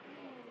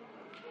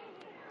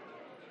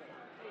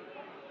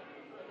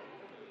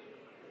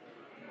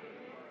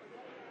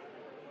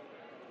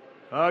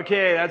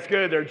 okay, that's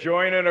good. They're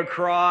joining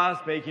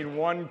across, making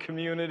one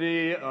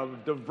community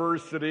of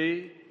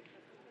diversity.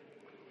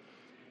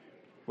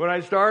 When I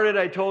started,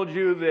 I told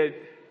you that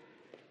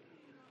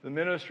the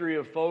ministry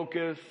of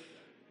Focus,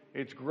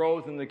 its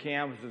growth in the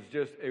campus is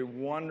just a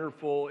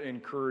wonderful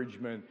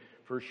encouragement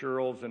for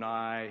Shirls and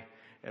I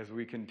as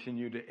we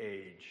continue to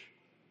age.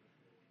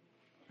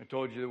 I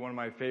told you that one of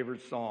my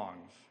favorite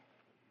songs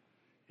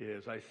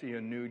is I see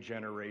a new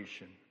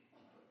generation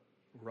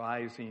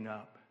rising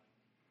up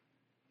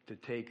to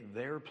take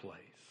their place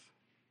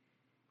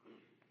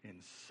in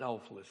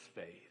selfless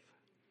faith.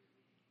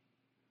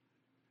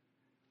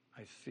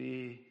 I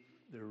see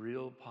the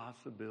real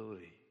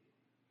possibility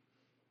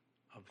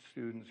of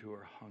students who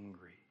are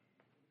hungry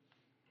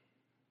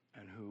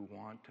and who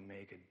want to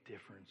make a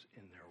difference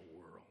in their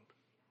world.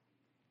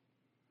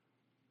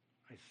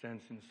 I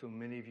sense in so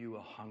many of you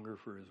a hunger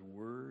for His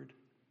Word,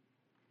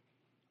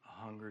 a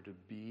hunger to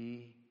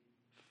be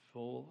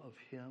full of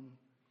him.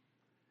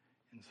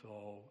 And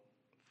so,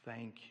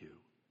 thank you.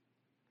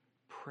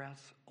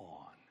 Press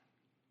on.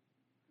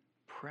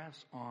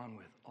 Press on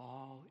with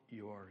all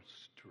your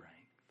strength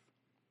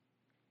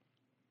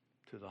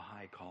to the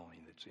high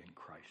calling that's in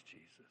Christ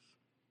Jesus.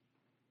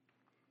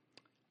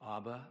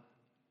 Abba,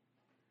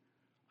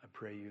 I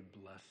pray you'd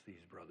bless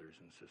these brothers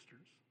and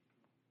sisters.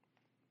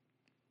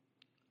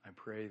 I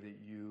pray that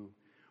you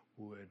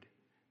would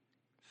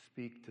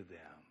speak to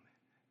them,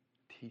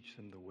 teach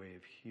them the way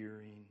of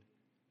hearing,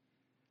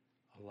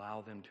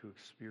 allow them to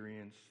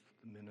experience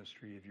the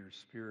ministry of your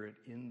Spirit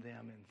in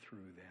them and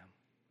through them.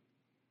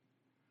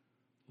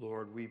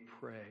 Lord, we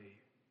pray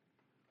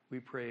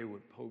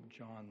what Pope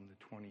John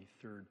the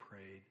 23rd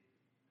prayed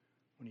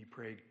when he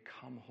prayed,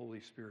 "Come,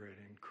 Holy Spirit,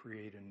 and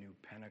create a new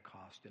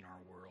Pentecost in our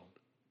world."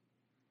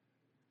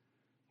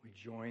 We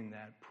join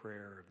that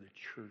prayer of the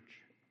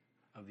Church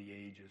of the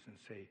Ages and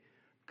say,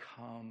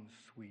 "Come,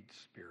 sweet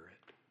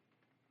Spirit.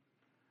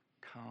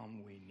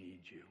 Come, we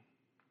need you."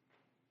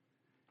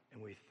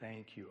 And we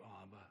thank you,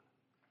 Abba,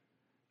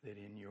 that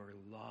in your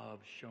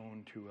love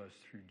shown to us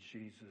through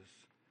Jesus,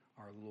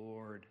 our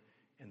Lord,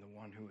 and the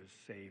one who has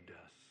saved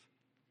us,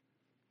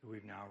 that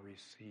we've now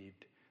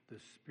received the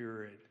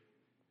Spirit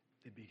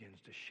that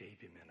begins to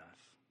shape him in us.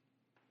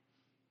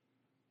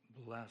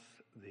 Bless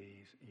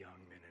these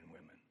young men and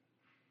women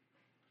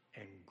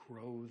and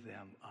grow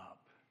them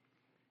up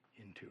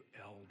into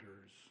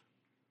elders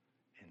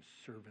and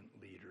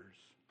servant leaders.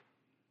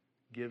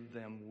 Give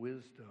them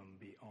wisdom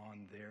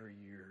beyond their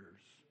years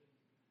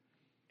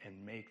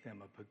and make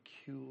them a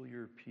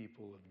peculiar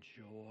people of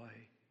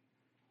joy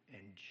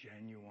and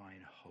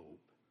genuine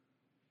hope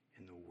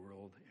in the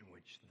world in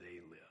which they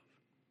live.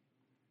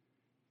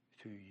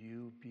 To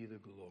you be the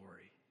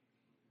glory.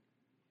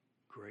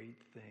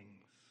 Great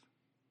things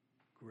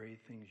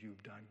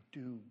you've done.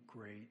 Do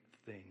great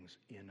things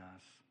in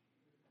us.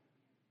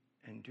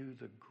 And do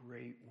the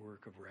great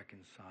work of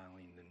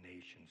reconciling the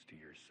nations to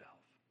yourself.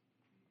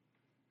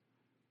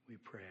 We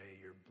pray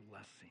your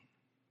blessing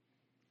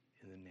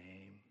in the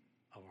name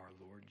of our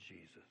Lord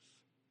Jesus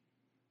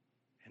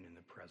and in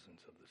the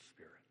presence of the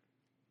Spirit.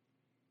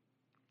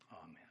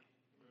 Amen.